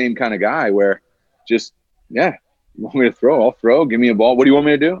the same kind of guy where just, you want me to throw? I'll throw. Give me a ball. What do you want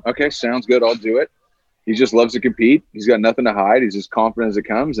me to do? Okay, sounds good. I'll do it. He just loves to compete. He's got nothing to hide. He's as confident as it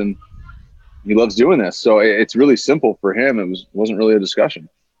comes, and he loves doing this. So it's really simple for him. It wasn't really a discussion.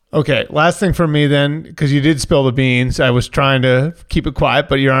 Okay, last thing from me then, because you did spill the beans. I was trying to keep it quiet,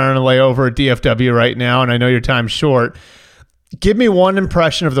 but you're on a layover at DFW right now, and I know your time's short. Give me one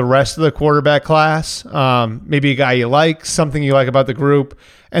impression of the rest of the quarterback class, maybe a guy you like, something you like about the group,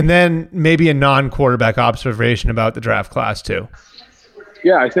 and then maybe a non-quarterback observation about the draft class too.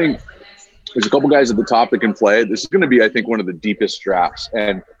 Yeah, I think there's a couple guys at the top that can play. This is going to be, I think, one of the deepest drafts.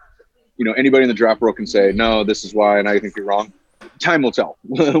 And, anybody in the draft world can say, no, this is why, and I think you're wrong. Time will tell.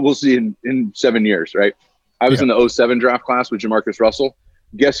 We'll see in 7 years, right? I was in the 07 draft class with Jamarcus Russell.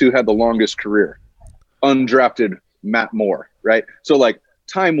 Guess who had the longest career? Undrafted Matt Moore, right? So, like,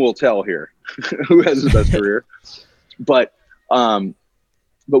 time will tell here who has the best career. But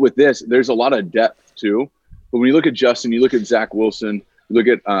with this, there's a lot of depth too. But when you look at Justin, you look at Zach Wilson, you look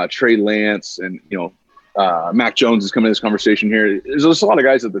at Trey Lance, and Mac Jones is coming to this conversation here. There's just a lot of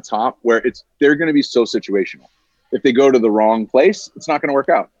guys at the top where they're going to be so situational. If they go to the wrong place, it's not going to work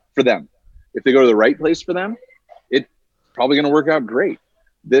out for them. If they go to the right place for them, it's probably going to work out great.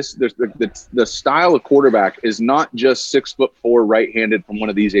 The style of quarterback is not just 6'4" right-handed from one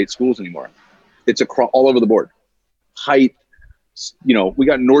of these 8 schools anymore. It's all over the board. Height, we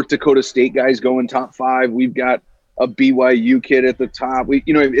got North Dakota State guys going top 5. We've got a BYU kid at the top.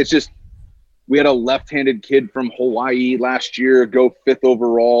 It's just, we had a left-handed kid from Hawaii last year go 5th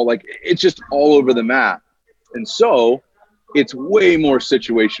overall. Like, it's just all over the map. And so It's way more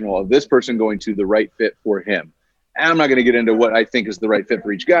situational of this person going to the right fit for him. And I'm not going to get into what I think is the right fit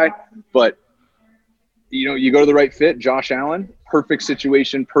for each guy, but you go to the right fit. Josh Allen, perfect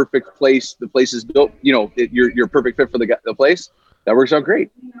situation, perfect place. The place is built. You're perfect fit for the place. That works out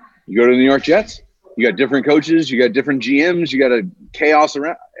great. You go to the New York Jets. You got different coaches. You got different GMs. You got a chaos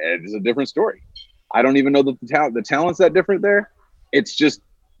around. It's a different story. I don't even know that the talent's that different there. It's just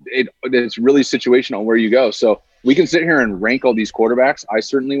it's really situational where you go. So we can sit here and rank all these quarterbacks. I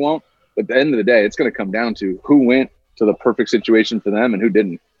certainly won't. But at the end of the day, it's going to come down to who went to the perfect situation for them and who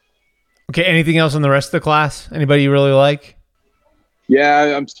didn't. Okay, anything else on the rest of the class? Anybody you really like?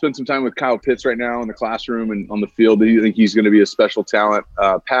 Yeah, I'm spending some time with Kyle Pitts right now in the classroom and on the field. I think he's going to be a special talent.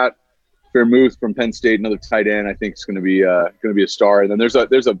 Pat Fairmouth from Penn State, another tight end, I think is going to be a star. And then there's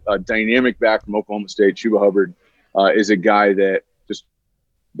a dynamic back from Oklahoma State. Chuba Hubbard is a guy that just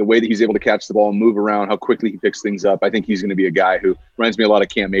the way that he's able to catch the ball and move around, how quickly he picks things up. I think he's going to be a guy who reminds me a lot of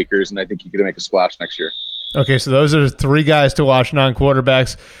Cam Akers, and I think he could make a splash next year. Okay, so those are 3 guys to watch,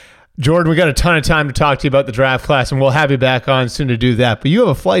 non-quarterbacks. Jordan, we got a ton of time to talk to you about the draft class, and we'll have you back on soon to do that. But you have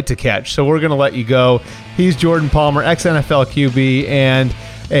a flight to catch, so we're going to let you go. He's Jordan Palmer, ex-NFL QB, and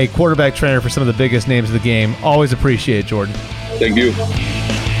a quarterback trainer for some of the biggest names of the game. Always appreciate it, Jordan. Thank you.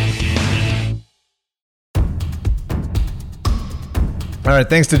 All right,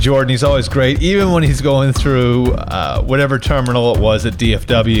 thanks to Jordan. He's always great, even when he's going through whatever terminal it was at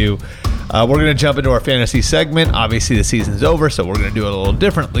DFW. We're going to jump into our fantasy segment. Obviously, the season's over, so we're going to do it a little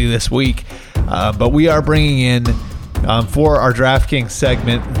differently this week. But we are bringing in, for our DraftKings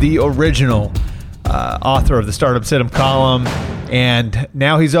segment, the original author of the Startup Situm column, and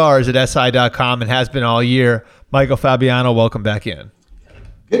now he's ours at SI.com and has been all year. Michael Fabiano, welcome back in.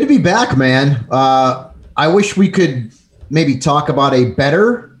 Good to be back, man. I wish we could maybe talk about a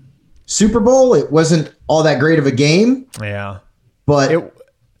better Super Bowl. It wasn't all that great of a game. Yeah. But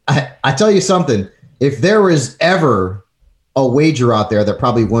I tell you something. If there was ever a wager out there that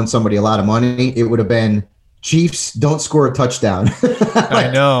probably won somebody a lot of money, it would have been Chiefs don't score a touchdown.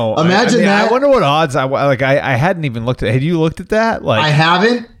 I know. Imagine that. I wonder what odds I hadn't even looked at. Had you looked at that? I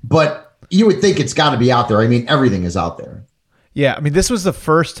haven't, but you would think it's got to be out there. I mean, everything is out there. Yeah. I mean, this was the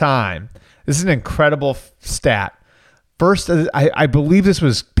first time. This is an incredible stat. First, I believe this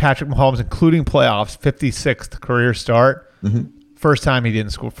was Patrick Mahomes, including playoffs, 56th career start. Mm-hmm. First time he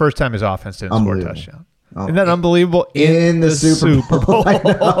didn't score. First time his offense didn't score a touchdown. Oh, isn't that unbelievable? In the Super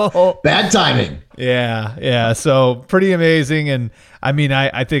Bowl. Bad timing. Yeah. So pretty amazing. And I mean,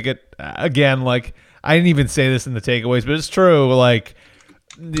 I think it, again, like, I didn't even say this in the takeaways, but it's true. Like,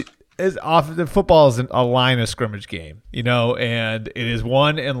 the football is a line of scrimmage game, and it is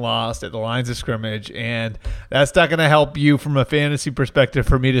won and lost at the lines of scrimmage, and that's not going to help you from a fantasy perspective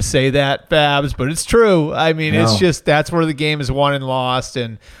for me to say that, Fabs, but it's true. I mean, It's just that's where the game is won and lost,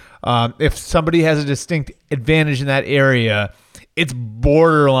 and if somebody has a distinct advantage in that area, it's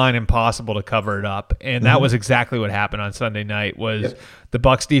borderline impossible to cover it up, and that was exactly what happened on Sunday night. The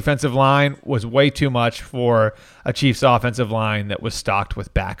Bucs defensive line was way too much for a Chiefs offensive line that was stocked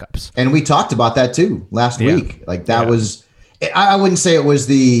with backups. And we talked about that too last week. Like that was, I wouldn't say it was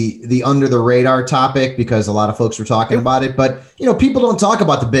the under the radar topic because a lot of folks were talking about it, but people don't talk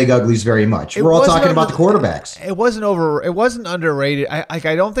about the big uglies very much. We're all talking about the quarterbacks. It wasn't underrated. I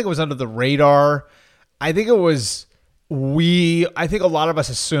don't think it was under the radar. I think it was. I think a lot of us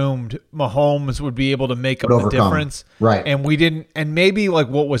assumed Mahomes would be able to make up the difference, right? And we didn't. And maybe what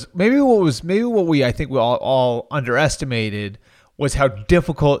we I think we all underestimated was how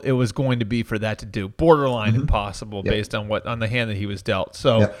difficult it was going to be for that to do. Borderline impossible based on the hand that he was dealt.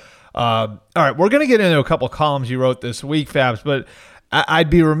 So, all right, we're going to get into a couple of columns you wrote this week, Fabs, but I'd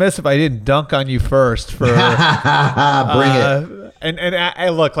be remiss if I didn't dunk on you first for bring it. And I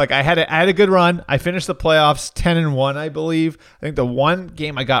look, like I had a good run. I finished the playoffs 10-1, I believe. I think the one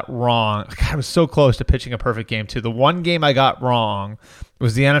game I got wrong, I was so close to pitching a perfect game too. The one game I got wrong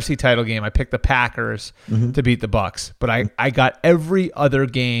was the NFC title game. I picked the Packers to beat the Bucs, but I got every other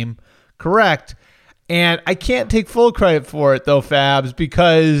game correct. And I can't take full credit for it though, Fabs,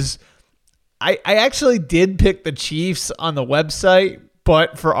 because I actually did pick the Chiefs on the website,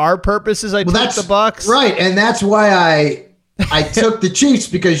 but for our purposes, I took the Bucs. Right, and that's why I took the Chiefs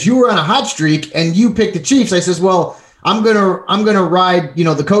because you were on a hot streak and you picked the Chiefs. I says, well, I'm gonna ride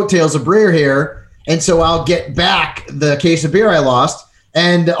the coattails of Breer here, and so I'll get back the case of beer I lost.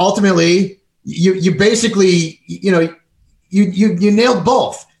 And ultimately, you basically you nailed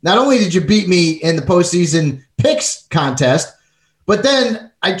both. Not only did you beat me in the postseason picks contest, but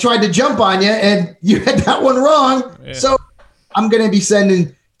then I tried to jump on you and you had that one wrong. Yeah. So I'm going to be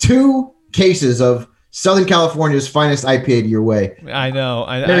sending 2 cases of Southern California's finest IPA to your way. I know.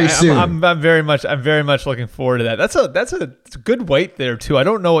 Very soon. I'm very much looking forward to that. That's a good weight there too. I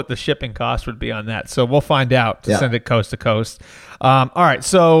don't know what the shipping cost would be on that, so we'll find out to send it coast to coast. All right,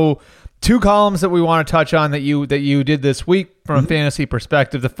 so 2 columns that we want to touch on that you did this week from a fantasy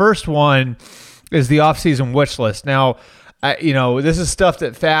perspective. The first one is the offseason wish list. Now, this is stuff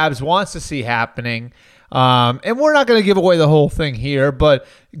that Fabs wants to see happening. And we're not going to give away the whole thing here, but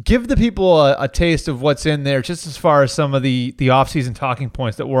give the people a taste of what's in there, just as far as some of the off-season talking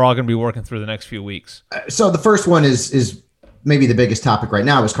points that we're all going to be working through the next few weeks. So the first one is maybe the biggest topic right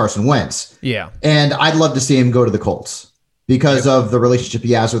now is Carson Wentz. Yeah. And I'd love to see him go to the Colts because of the relationship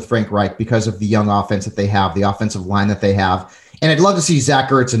he has with Frank Reich, because of the young offense that they have, the offensive line that they have. And I'd love to see Zach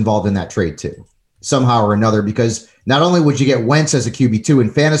Ertz involved in that trade too, somehow or another, because not only would you get Wentz as a QB2 in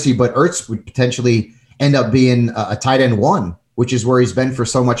fantasy, but Ertz would potentially end up being a tight end 1, which is where he's been for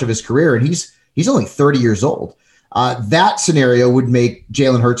so much of his career. And he's only 30 years old. That scenario would make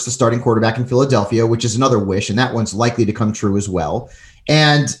Jalen Hurts the starting quarterback in Philadelphia, which is another wish. And that one's likely to come true as well.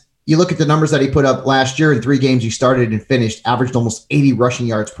 And you look at the numbers that he put up last year in 3 games he started and finished, averaged almost 80 rushing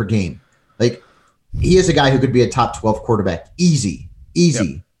yards per game. Like, he is a guy who could be a top 12 quarterback. Easy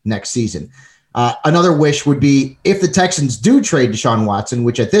next season. Another wish would be if the Texans do trade Deshaun Watson,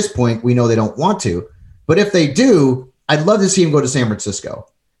 which at this point we know they don't want to, but if they do, I'd love to see him go to San Francisco.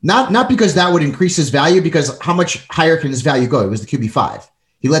 Not because that would increase his value, because how much higher can his value go? He was the QB5.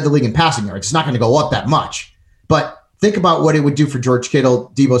 He led the league in passing yards. It's not going to go up that much. But think about what it would do for George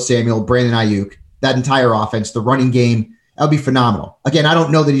Kittle, Deebo Samuel, Brandon Ayuk, that entire offense, the running game. That would be phenomenal. Again, I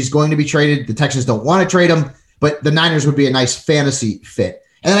don't know that he's going to be traded. The Texans don't want to trade him, but the Niners would be a nice fantasy fit.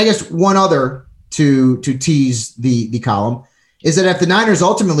 And I guess one other to tease the column is that if the Niners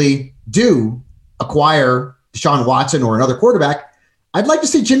ultimately do acquire Deshaun Watson or another quarterback, I'd like to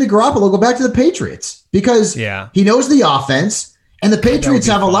see Jimmy Garoppolo go back to the Patriots, because he knows the offense, and the Patriots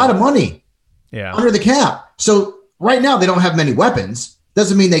have a lot of money under the cap. So right now they don't have many weapons.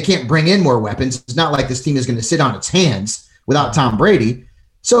 Doesn't mean they can't bring in more weapons. It's not like this team is going to sit on its hands without Tom Brady.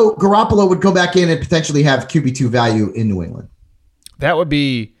 So Garoppolo would go back in and potentially have QB2 value in New England. That would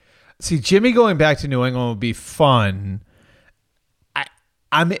be, Jimmy going back to New England would be fun.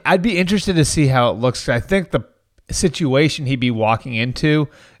 I'd be interested to see how it looks. I think the situation he'd be walking into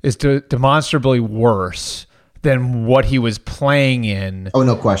is demonstrably worse than what he was playing in. Oh,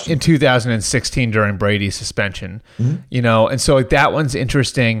 no question. In 2016 during Brady's suspension, and so that one's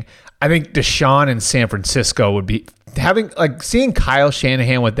interesting. I think Deshaun in San Francisco would be seeing Kyle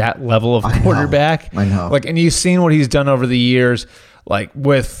Shanahan with that level of quarterback. I know. And you've seen what he's done over the years. Like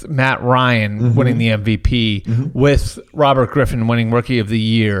with Matt Ryan winning the MVP, with Robert Griffin winning Rookie of the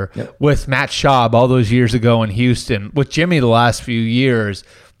Year, with Matt Schaub all those years ago in Houston, with Jimmy the last few years,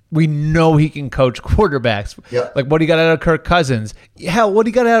 we know he can coach quarterbacks. Like what he got out of Kirk Cousins. Hell, what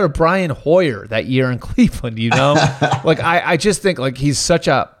he got out of Brian Hoyer that year in Cleveland, I just think he's such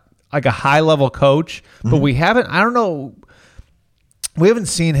a high-level coach, but we haven't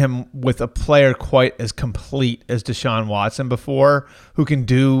seen him with a player quite as complete as Deshaun Watson before, who can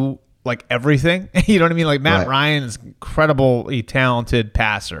do everything. You know what I mean? Matt Ryan is incredibly talented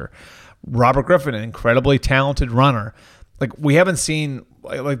passer. Robert Griffin, an incredibly talented runner. We haven't seen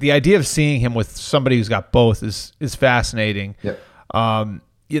the idea of seeing him with somebody who's got both is fascinating. In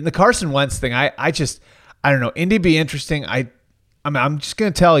the Carson Wentz thing, I don't know. Indy be interesting. I'm just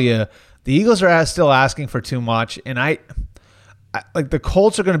gonna tell you, the Eagles are still asking for too much, and the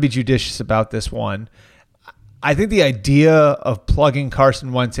Colts are going to be judicious about this one. I think the idea of plugging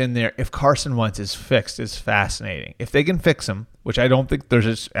Carson Wentz in there, if Carson Wentz is fixed, is fascinating. If they can fix him, which I don't think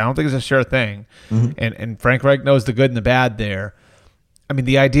it's a sure thing, and Frank Reich knows the good and the bad there. I mean,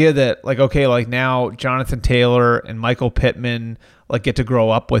 the idea that now Jonathan Taylor and Michael Pittman get to grow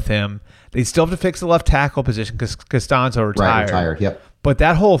up with him. They still have to fix the left tackle position because Costanzo retired. Yep. But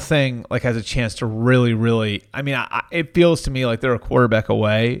that whole thing has a chance to really, really. I mean, it feels to me like they're a quarterback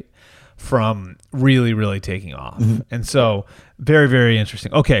away from really, really taking off, and so very, very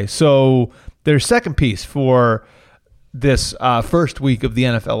interesting. Okay, so their second piece for this first week of the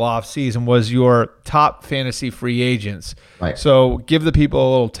NFL offseason was your top fantasy free agents. Right. So give the people a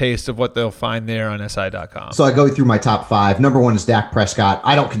little taste of what they'll find there on SI.com. So I go through my top 5. Number 1 is Dak Prescott.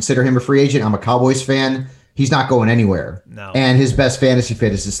 I don't consider him a free agent. I'm a Cowboys fan. He's not going anywhere. No. And his best fantasy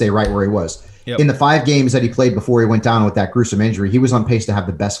fit is to stay right where he was. Yep. In the 5 games that he played before he went down with that gruesome injury, he was on pace to have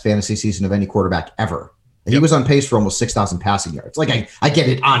the best fantasy season of any quarterback ever. He was on pace for almost 6,000 passing yards. I get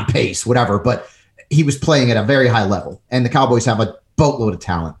it, on pace, whatever, but he was playing at a very high level. And the Cowboys have a boatload of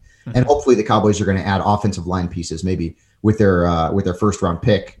talent. And hopefully the Cowboys are going to add offensive line pieces, maybe with their first round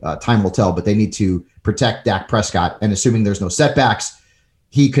pick. Time will tell, but they need to protect Dak Prescott. And assuming there's no setbacks,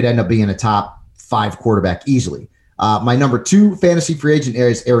 he could end up being a top 5 quarterback easily. My number 2 fantasy free agent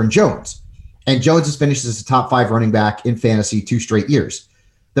is Aaron Jones. And Jones has finished as a top 5 running back in fantasy 2 straight years.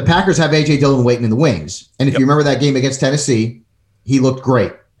 The Packers have A.J. Dillon waiting in the wings. And if you remember that game against Tennessee, he looked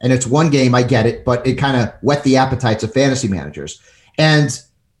great. And it's one game, I get it, but it kind of whet the appetites of fantasy managers. And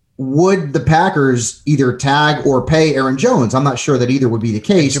would the Packers either tag or pay Aaron Jones? I'm not sure that either would be the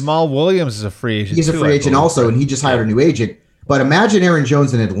case. And Jamal Williams is a free agent. He's a free agent also, and he just hired a new agent. But imagine Aaron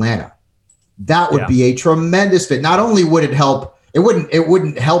Jones in Atlanta. That would be a tremendous fit. Not only would it help, it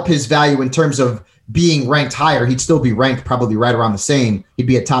wouldn't help his value in terms of being ranked higher. He'd still be ranked probably right around the same. He'd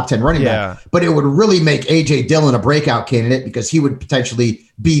be a top 10 running back. But it would really make A.J. Dillon a breakout candidate because he would potentially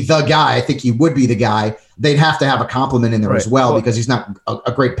be the guy. I think he would be the guy. They'd have to have a compliment in there as well because he's not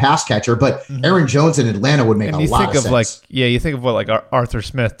a great pass catcher. But Aaron Jones in Atlanta would make a lot of sense. You think of what Arthur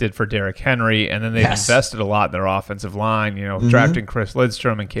Smith did for Derrick Henry, and then they've invested a lot in their offensive line, drafting Chris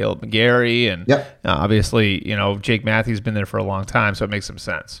Lidstrom and Caleb McGarry. And obviously, Jake Matthews been there for a long time, so it makes some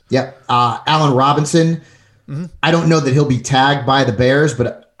sense. Allen Robinson, I don't know that he'll be tagged by the Bears,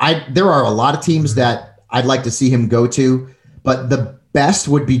 but there are a lot of teams that I'd like to see him go to. But the best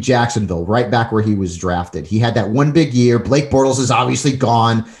would be Jacksonville, right back where he was drafted. He had that one big year. Blake Bortles is obviously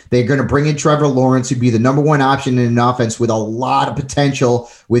gone. They're going to bring in Trevor Lawrence, who'd be the number 1 option in an offense with a lot of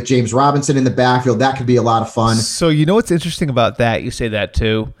potential with James Robinson in the backfield. That could be a lot of fun. So what's interesting about that? You say that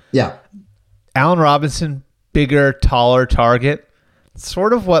too. Yeah. Allen Robinson, bigger, taller target.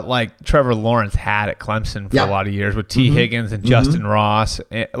 Sort of what Trevor Lawrence had at Clemson for a lot of years with T. Higgins and Justin Ross.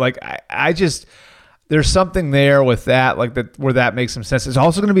 I just... There's something there with that, where that makes some sense. It's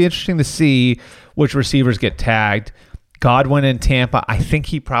also going to be interesting to see which receivers get tagged. Godwin in Tampa, I think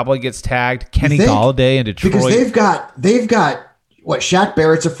he probably gets tagged. Kenny Galladay in Detroit. Because they've got what, Shaq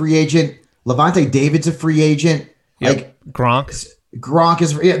Barrett's a free agent. Levante David's a free agent. Gronk is.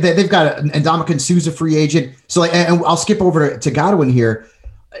 They've got Ndamukong Suh's a free agent. So and I'll skip over to Godwin here.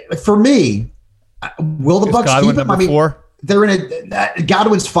 For me, will the Bucs keep him? Number 4? They're in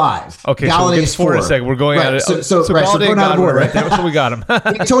Godwin's 5. Okay, so we'll get 4 in a second. We're going at it. So going out of order, right there. So we got him.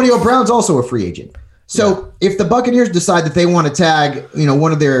 Antonio Brown's also a free agent. So if the Buccaneers decide that they want to tag,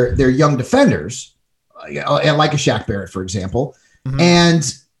 one of their young defenders, like a Shaq Barrett, for example,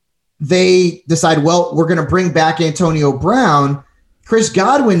 and they decide, well, we're going to bring back Antonio Brown, Chris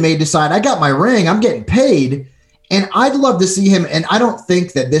Godwin may decide, I got my ring, I'm getting paid. And I'd love to see him. And I don't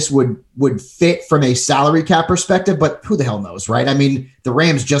think that this would fit from a salary cap perspective, but who the hell knows, right? I mean, the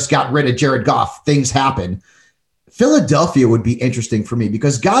Rams just got rid of Jared Goff. Things happen. Philadelphia would be interesting for me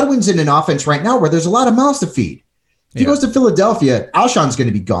because Godwin's in an offense right now where there's a lot of mouths to feed. If he goes to Philadelphia, Alshon's going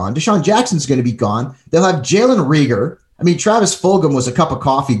to be gone. Deshaun Jackson's going to be gone. They'll have Jalen Reagor. I mean, Travis Fulgham was a cup of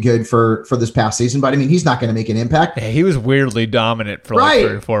coffee good for this past season, but I mean, he's not going to make an impact. Yeah, he was weirdly dominant for 3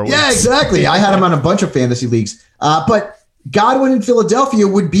 or 4 weeks. Yeah, exactly. I had him on a bunch of fantasy leagues. But Godwin in Philadelphia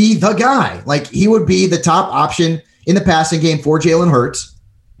would be the guy. He would be the top option in the passing game for Jalen Hurts.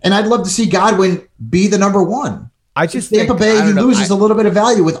 And I'd love to see Godwin be the number 1. I just Tampa Bay, he loses a little bit of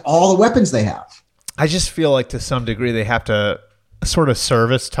value with all the weapons they have. I just feel like to some degree they have to sort of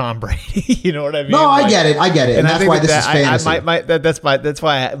service Tom Brady. You know what I mean? No, I get it. And that's why this is fantasy. That's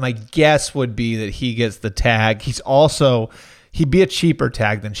why my guess would be that he gets the tag. He'd be a cheaper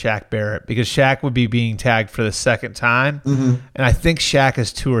tag than Shaq Barrett because Shaq would be being tagged for the second time. And I think Shaq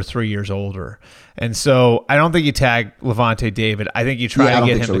is 2 or 3 years older. And so I don't think you tag Levante David. I think you try to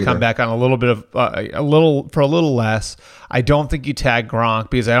get him to come back on a little bit of a little less. I don't think you tag Gronk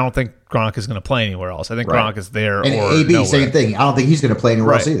because I don't think Gronk is going to play anywhere else. I think Gronk is there. And or AB, nowhere. same thing. I don't think he's going to play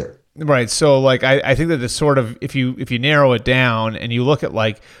anywhere else either. Right. So I think that this sort of, if you narrow it down and you look at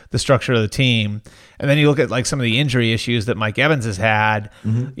the structure of the team and then you look at some of the injury issues that Mike Evans has had,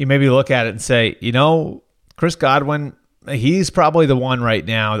 you maybe look at it and say, Chris Godwin, he's probably the one right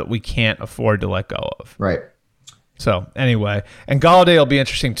now that we can't afford to let go of. Right. So anyway, and Galladay will be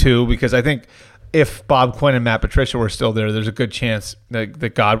interesting too, because I think if Bob Quinn and Matt Patricia were still there, there's a good chance that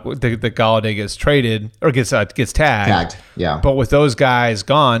Galladay gets traded or gets tagged. Yeah. But with those guys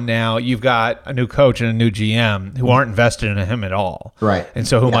gone now, you've got a new coach and a new GM who aren't invested in him at all. Right. And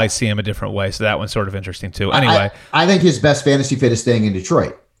so who might see him a different way. So that one's sort of interesting too. Anyway. I think his best fantasy fit is staying in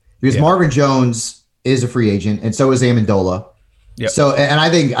Detroit because Marvin Jones is a free agent and so is Amendola. Yep. So, and I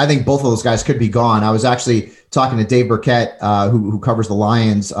think both of those guys could be gone. I was actually talking to Dave Burkett, who covers the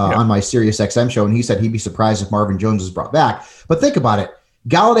Lions on my Sirius XM show, and he said he'd be surprised if Marvin Jones is brought back. But think about it.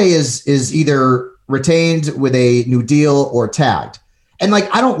 Galladay is either retained with a new deal or tagged. And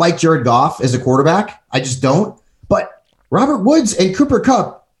I don't like Jared Goff as a quarterback. I just don't. But Robert Woods and Cooper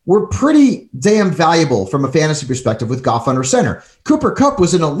Kupp were pretty damn valuable from a fantasy perspective with Goff under center. Cooper Kupp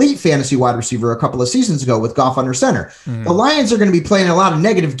was an elite fantasy wide receiver a couple of seasons ago with Goff under center. The Lions are going to be playing a lot of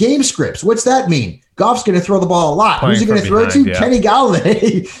negative game scripts. What's that mean? Goff's going to throw the ball a lot. Who's he going to throw to? Yeah. Kenny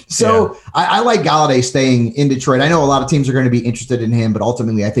Galladay. So I like Galladay staying in Detroit. I know a lot of teams are going to be interested in him, but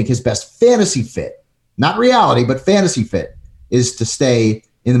ultimately I think his best fantasy fit, not reality, but fantasy fit, is to stay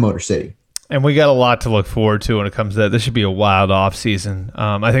in the Motor City. And we got a lot to look forward to when it comes to that. This should be a wild offseason.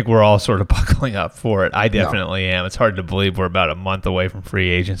 I think we're all sort of buckling up for it. I definitely am. It's hard to believe we're about a month away from free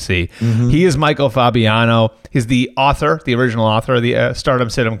agency. He is Michael Fabiano. He's the original author of the Stardom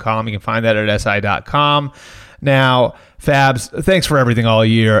Sit 'em column. You can find that at si.com. Now, Fabs, thanks for everything all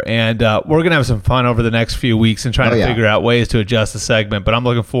year. And we're going to have some fun over the next few weeks and trying to figure out ways to adjust the segment. But I'm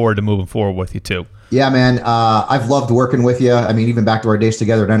looking forward to moving forward with you, too. Yeah, man. I've loved working with you. I mean, even back to our days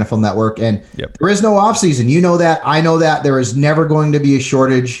together at NFL Network. And there is no offseason. You know that. I know that. There is never going to be a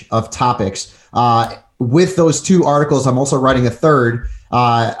shortage of topics. With those 2 articles, I'm also writing a third.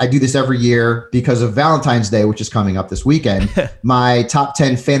 I do this every year because of Valentine's Day, which is coming up this weekend. My top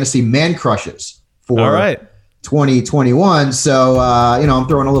 10 fantasy man crushes for 2021. So, I'm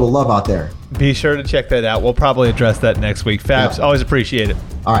throwing a little love out there. Be sure to check that out. We'll probably address that next week. Fabs, always appreciate it.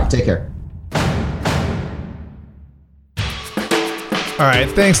 All right, take care. All right,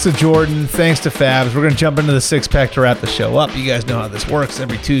 thanks to Jordan, thanks to Fabs. We're going to jump into the six-pack to wrap the show up. You guys know how this works.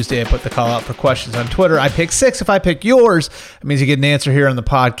 Every Tuesday, I put the call out for questions on Twitter. I pick 6. If I pick yours, it means you get an answer here on the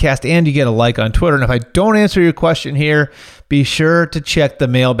podcast, and you get a like on Twitter. And if I don't answer your question here, be sure to check the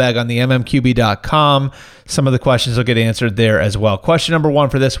mailbag on the mmqb.com. Some of the questions will get answered there as well. Question number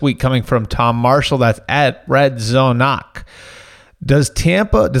 1 for this week coming from Tom Marshall. That's at Red Zone Knock. Does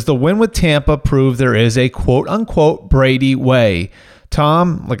the win with Tampa prove there is a quote-unquote Brady way?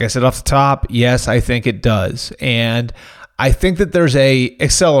 Tom, like I said off the top, yes, I think it does. And I think that there's a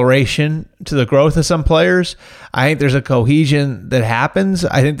acceleration to the growth of some players. I think there's a cohesion that happens.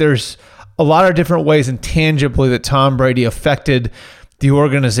 I think there's a lot of different ways intangibly that Tom Brady affected the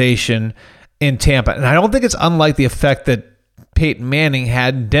organization in Tampa. And I don't think it's unlike the effect that Peyton Manning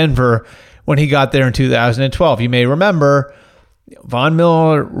had in Denver when he got there in 2012. You may remember Von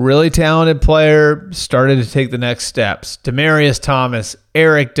Miller, really talented player, started to take the next steps. Demaryius Thomas,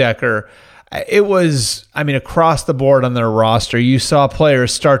 Eric Decker. It was, across the board on their roster, you saw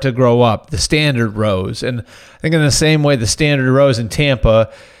players start to grow up. The standard rose. And I think in the same way the standard rose in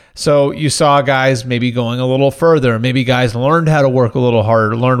Tampa, so you saw guys maybe going a little further. Maybe guys learned how to work a little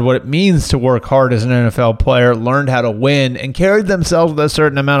harder, learned what it means to work hard as an NFL player, learned how to win, and carried themselves with a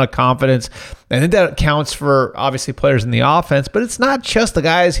certain amount of confidence. I think that counts for, obviously, players in the offense, but it's not just the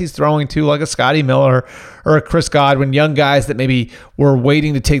guys he's throwing to, like a Scotty Miller or a Chris Godwin, young guys that maybe were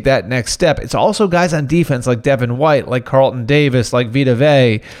waiting to take that next step. It's also guys on defense like Devin White, like Carlton Davis, like Vita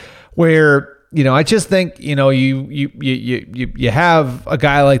Vea, where I just think, you have a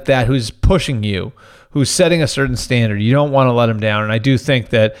guy like that who's pushing you, who's setting a certain standard. You don't want to let him down. And I do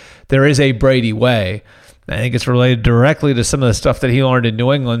think that there is a Brady way. I think it's related directly to some of the stuff that he learned in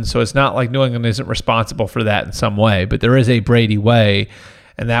New England. So it's not like New England isn't responsible for that in some way, but there is a Brady way.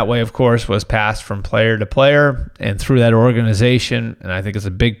 And that way, of course, was passed from player to player and through that organization. And I think it's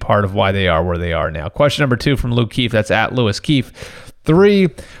a big part of why they are where they are now. Question number 2 from Luke Keefe. That's at Lewis Keefe. 3,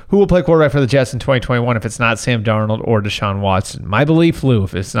 who will play quarterback for the Jets in 2021 if it's not Sam Darnold or Deshaun Watson? My belief, Lou,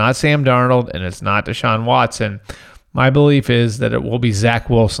 if it's not Sam Darnold and it's not Deshaun Watson, my belief is that it will be Zach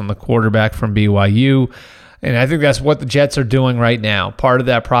Wilson, the quarterback from BYU. And I think that's what the Jets are doing right now. Part of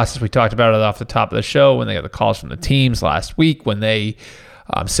that process, we talked about it off the top of the show when they got the calls from the teams last week when they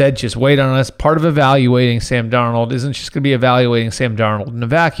said, just wait on us. Part of evaluating Sam Darnold isn't just going to be evaluating Sam Darnold in a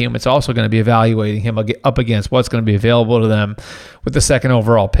vacuum. It's also going to be evaluating him up against what's going to be available to them with the second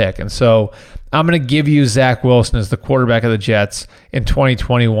overall pick. And so I'm going to give you Zach Wilson as the quarterback of the Jets in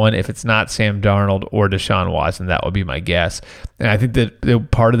 2021 if it's not Sam Darnold or Deshaun Watson. That would be my guess. And I think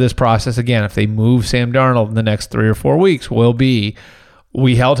that part of this process, again, if they move Sam Darnold in the next 3 or 4 weeks, will be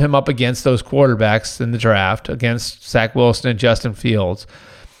we held him up against those quarterbacks in the draft, against Zach Wilson and Justin Fields.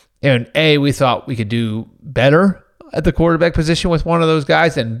 And A, we thought we could do better at the quarterback position with one of those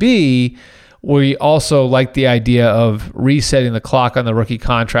guys. And B, we also like the idea of resetting the clock on the rookie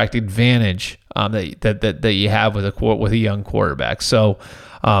contract advantage that you have with a young quarterback. So,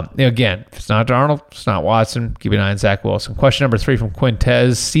 again, if it's not Darnold, it's not Watson, keep an eye on Zach Wilson. Question number 3 from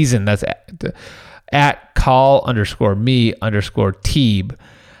Quintez Season. That's at call_me_Teeb.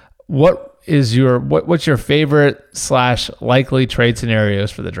 What what's your favorite / likely trade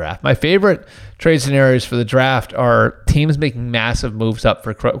scenarios for the draft? My favorite trade scenarios for the draft are teams making massive moves up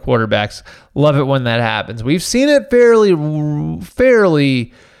for quarterbacks. Love it when that happens. We've seen it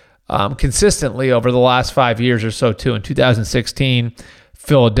fairly consistently over the last 5 years or so too. In 2016,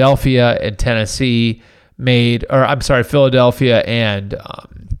 Philadelphia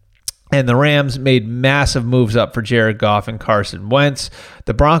and the Rams made massive moves up for Jared Goff and Carson Wentz.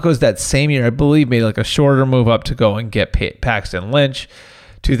 The Broncos that same year, I believe, made like a shorter move up to go and get Paxton Lynch.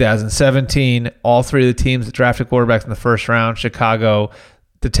 2017, all three of the teams that drafted quarterbacks in the first round, Chicago,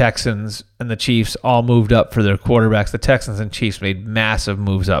 the Texans, and the Chiefs, all moved up for their quarterbacks. The Texans and Chiefs made massive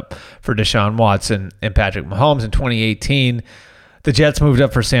moves up for Deshaun Watson and Patrick Mahomes. In 2018, the Jets moved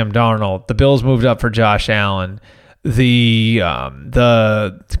up for Sam Darnold. The Bills moved up for Josh Allen. The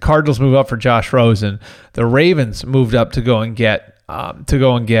Cardinals move up for Josh Rosen. The Ravens moved up to go and get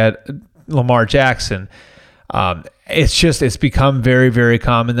Lamar Jackson. It's become very, very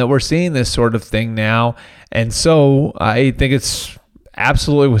common that we're seeing this sort of thing now, and so I think it's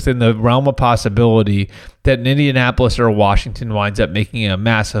absolutely within the realm of possibility that an Indianapolis or Washington winds up making a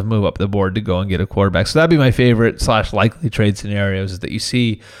massive move up the board to go and get a quarterback. So that'd be my favorite / likely trade scenarios, is that you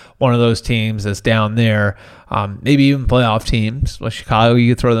see one of those teams that's down there, maybe even playoff teams like Chicago,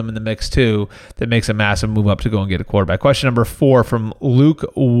 you could throw them in the mix too, that makes a massive move up to go and get a quarterback. Question number 4 from Luke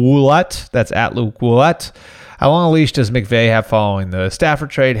Woolett. That's at Luke Woolett. How long a leash does McVay have following the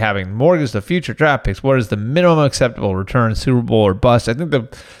Stafford trade, having mortgaged the future draft picks? What is the minimum acceptable return, Super Bowl or bust? I think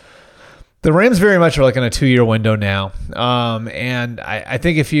the Rams very much are like in a 2-year window now. And I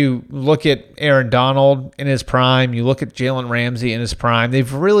think if you look at Aaron Donald in his prime, you look at Jalen Ramsey in his prime,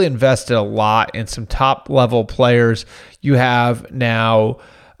 they've really invested a lot in some top-level players. You have now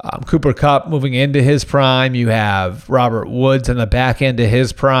Cooper Kupp moving into his prime. You have Robert Woods on the back end of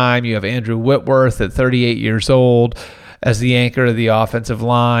his prime. You have Andrew Whitworth at 38 years old as the anchor of the offensive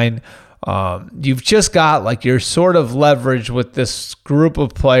line. You've just got like your sort of leverage with this group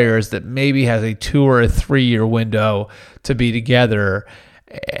of players that maybe has a 2 or a 3 year window to be together.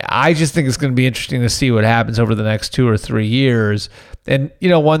 I just think it's going to be interesting to see what happens over the next 2 or 3 years. And,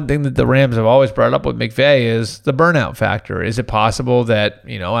 one thing that the Rams have always brought up with McVay is the burnout factor. Is it possible that,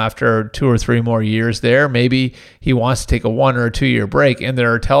 after 2 or 3 more years there, maybe he wants to take a 1 or a 2 year break, and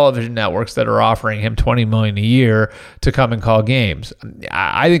there are television networks that are offering him $20 million a year to come and call games?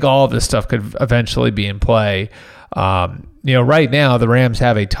 I think all of this stuff could eventually be in play. Right now the Rams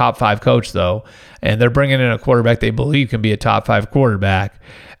have a top 5 coach though, and they're bringing in a quarterback they believe can be a top 5 quarterback.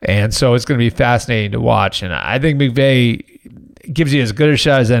 And so it's going to be fascinating to watch. And I think McVay gives you as good a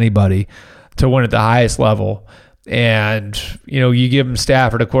shot as anybody to win at the highest level. And, you give him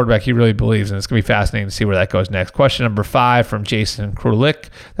Stafford, a quarterback he really believes in. It's going to be fascinating to see where that goes next. Question number 5 from Jason Krulik.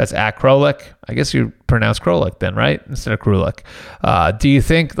 That's at Krolik. I guess you pronounce Krolik then, right? Instead of Krulik. Do you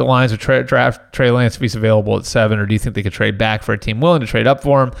think the Lions would draft Trey Lance if he's available at 7, or do you think they could trade back for a team willing to trade up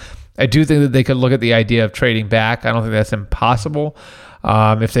for him? I do think that they could look at the idea of trading back. I don't think that's impossible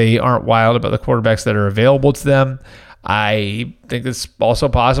if they aren't wild about the quarterbacks that are available to them. I think it's also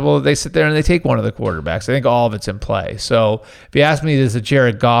possible that they sit there and they take one of the quarterbacks. I think all of it's in play. So if you ask me, does the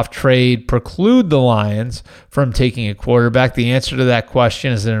Jared Goff trade preclude the Lions from taking a quarterback? The answer to that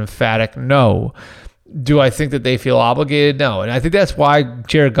question is an emphatic no. Do I think that they feel obligated? No. And I think that's why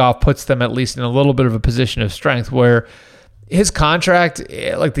Jared Goff puts them at least in a little bit of a position of strength, where his contract,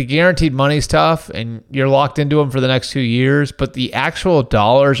 like the guaranteed money's tough and you're locked into him for the next 2 years, but the actual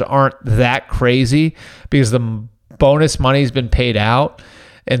dollars aren't that crazy because the bonus money's been paid out.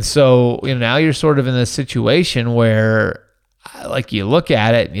 And so, now you're sort of in this situation where like you look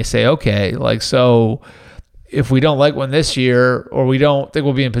at it and you say, okay, like, so if we don't like one this year, or we don't think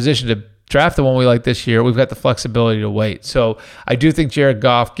we'll be in position to draft the one we like this year, we've got the flexibility to wait. So I do think Jared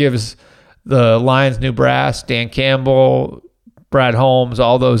Goff gives the Lions new brass, Dan Campbell, Brad Holmes,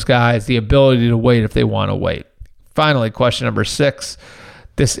 all those guys, the ability to wait if they want to wait. Finally, question number 6.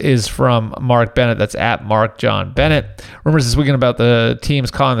 This is from Mark Bennett. That's at Mark John Bennett. Rumors this weekend about the teams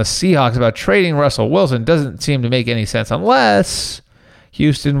calling the Seahawks about trading Russell Wilson doesn't seem to make any sense unless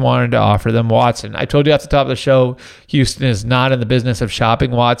Houston wanted to offer them Watson. I told you at the top of the show, Houston is not in the business of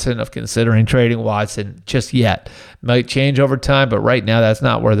shopping Watson, of considering trading Watson just yet. Might change over time, but right now that's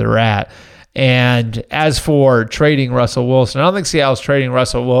not where they're at. And as for trading Russell Wilson, I don't think Seattle's trading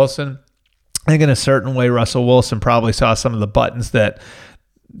Russell Wilson. I think in a certain way, Russell Wilson probably saw some of the buttons that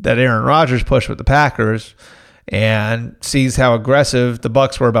Aaron Rodgers pushed with the Packers, and sees how aggressive the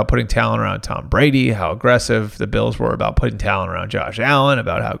Bucs were about putting talent around Tom Brady, how aggressive the Bills were about putting talent around Josh Allen,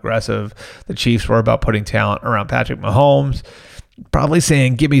 about how aggressive the Chiefs were about putting talent around Patrick Mahomes. probably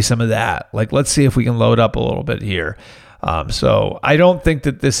saying, give me some of that. Like, let's see if we can load up a little bit here. So I don't think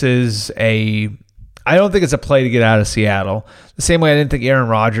that I don't think it's a play to get out of Seattle. The same way I didn't think Aaron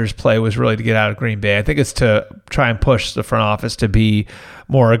Rodgers' play was really to get out of Green Bay. I think it's to try and push the front office to be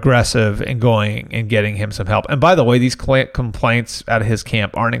more aggressive and going and getting him some help. And by the way, these complaints out of his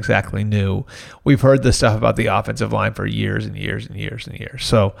camp aren't exactly new. We've heard this stuff about the offensive line for years and years and years and years.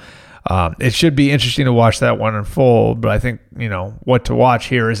 So it should be interesting to watch that one unfold, but I think, what to watch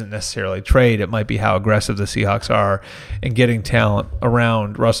here isn't necessarily trade. It might be how aggressive the Seahawks are in getting talent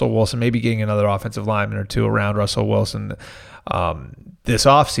around Russell Wilson, maybe getting another offensive lineman or two around Russell Wilson this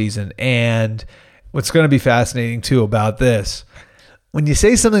offseason. And what's going to be fascinating, too, about this, when you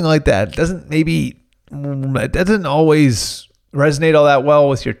say something like that, it doesn't always resonate all that well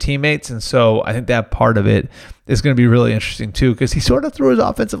with your teammates. And so I think that part of it is going to be really interesting too, because he sort of threw his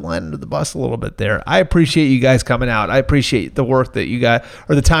offensive line under the bus a little bit there. I appreciate you guys coming out. I appreciate the work that you got,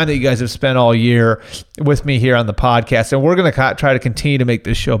 or the time that you guys have spent all year with me here on the podcast. And we're going to try to continue to make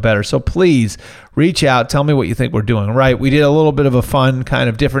this show better. So please reach out. Tell me what you think we're doing right. We did a little bit of a fun kind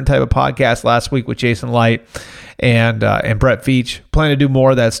of different type of podcast last week with Jason Light and Brett Veach. Plan to do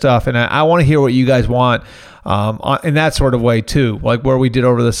more of that stuff. And I want to hear what you guys want in that sort of way too, like where we did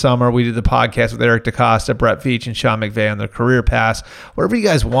over the summer. We did the podcast with Eric DaCosta, Brett Veach, and Sean McVay on their career paths. Whatever you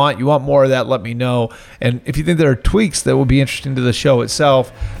guys want, you want more of that, let me know. And if you think there are tweaks that will be interesting to the show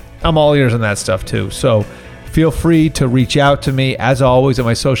itself, I'm all ears on that stuff too. So feel free to reach out to me, as always, on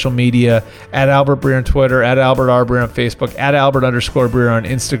my social media, at Albert Breer on Twitter, at Albert R. Breer on Facebook, at Albert_Breer on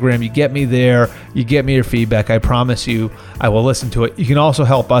Instagram. You get me there. You get me your feedback. I promise you I will listen to it. You can also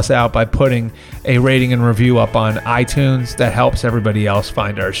help us out by putting a rating and review up on iTunes. That helps everybody else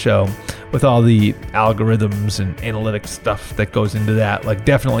find our show with all the algorithms and analytics stuff that goes into that. Like,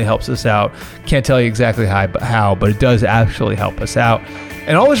 definitely helps us out. Can't tell you exactly how, but it does actually help us out.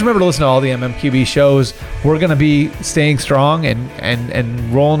 And always remember to listen to all the MMQB shows. We're going to be staying strong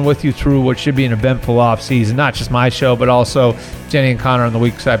and rolling with you through what should be an eventful off season. Not just my show, but also Jenny and Connor on the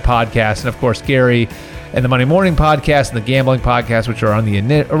Weekside podcast. And, of course, Gary and the Monday Morning podcast and the Gambling podcast, which are on the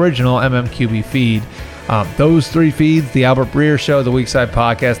original MMQB feed. Those three feeds, the Albert Breer Show, the Weekside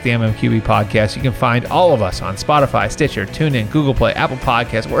podcast, the MMQB podcast, you can find all of us on Spotify, Stitcher, TuneIn, Google Play, Apple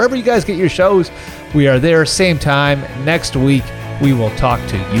Podcasts, wherever you guys get your shows. We are there, same time next week. We will talk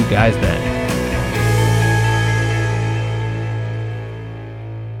to you guys then.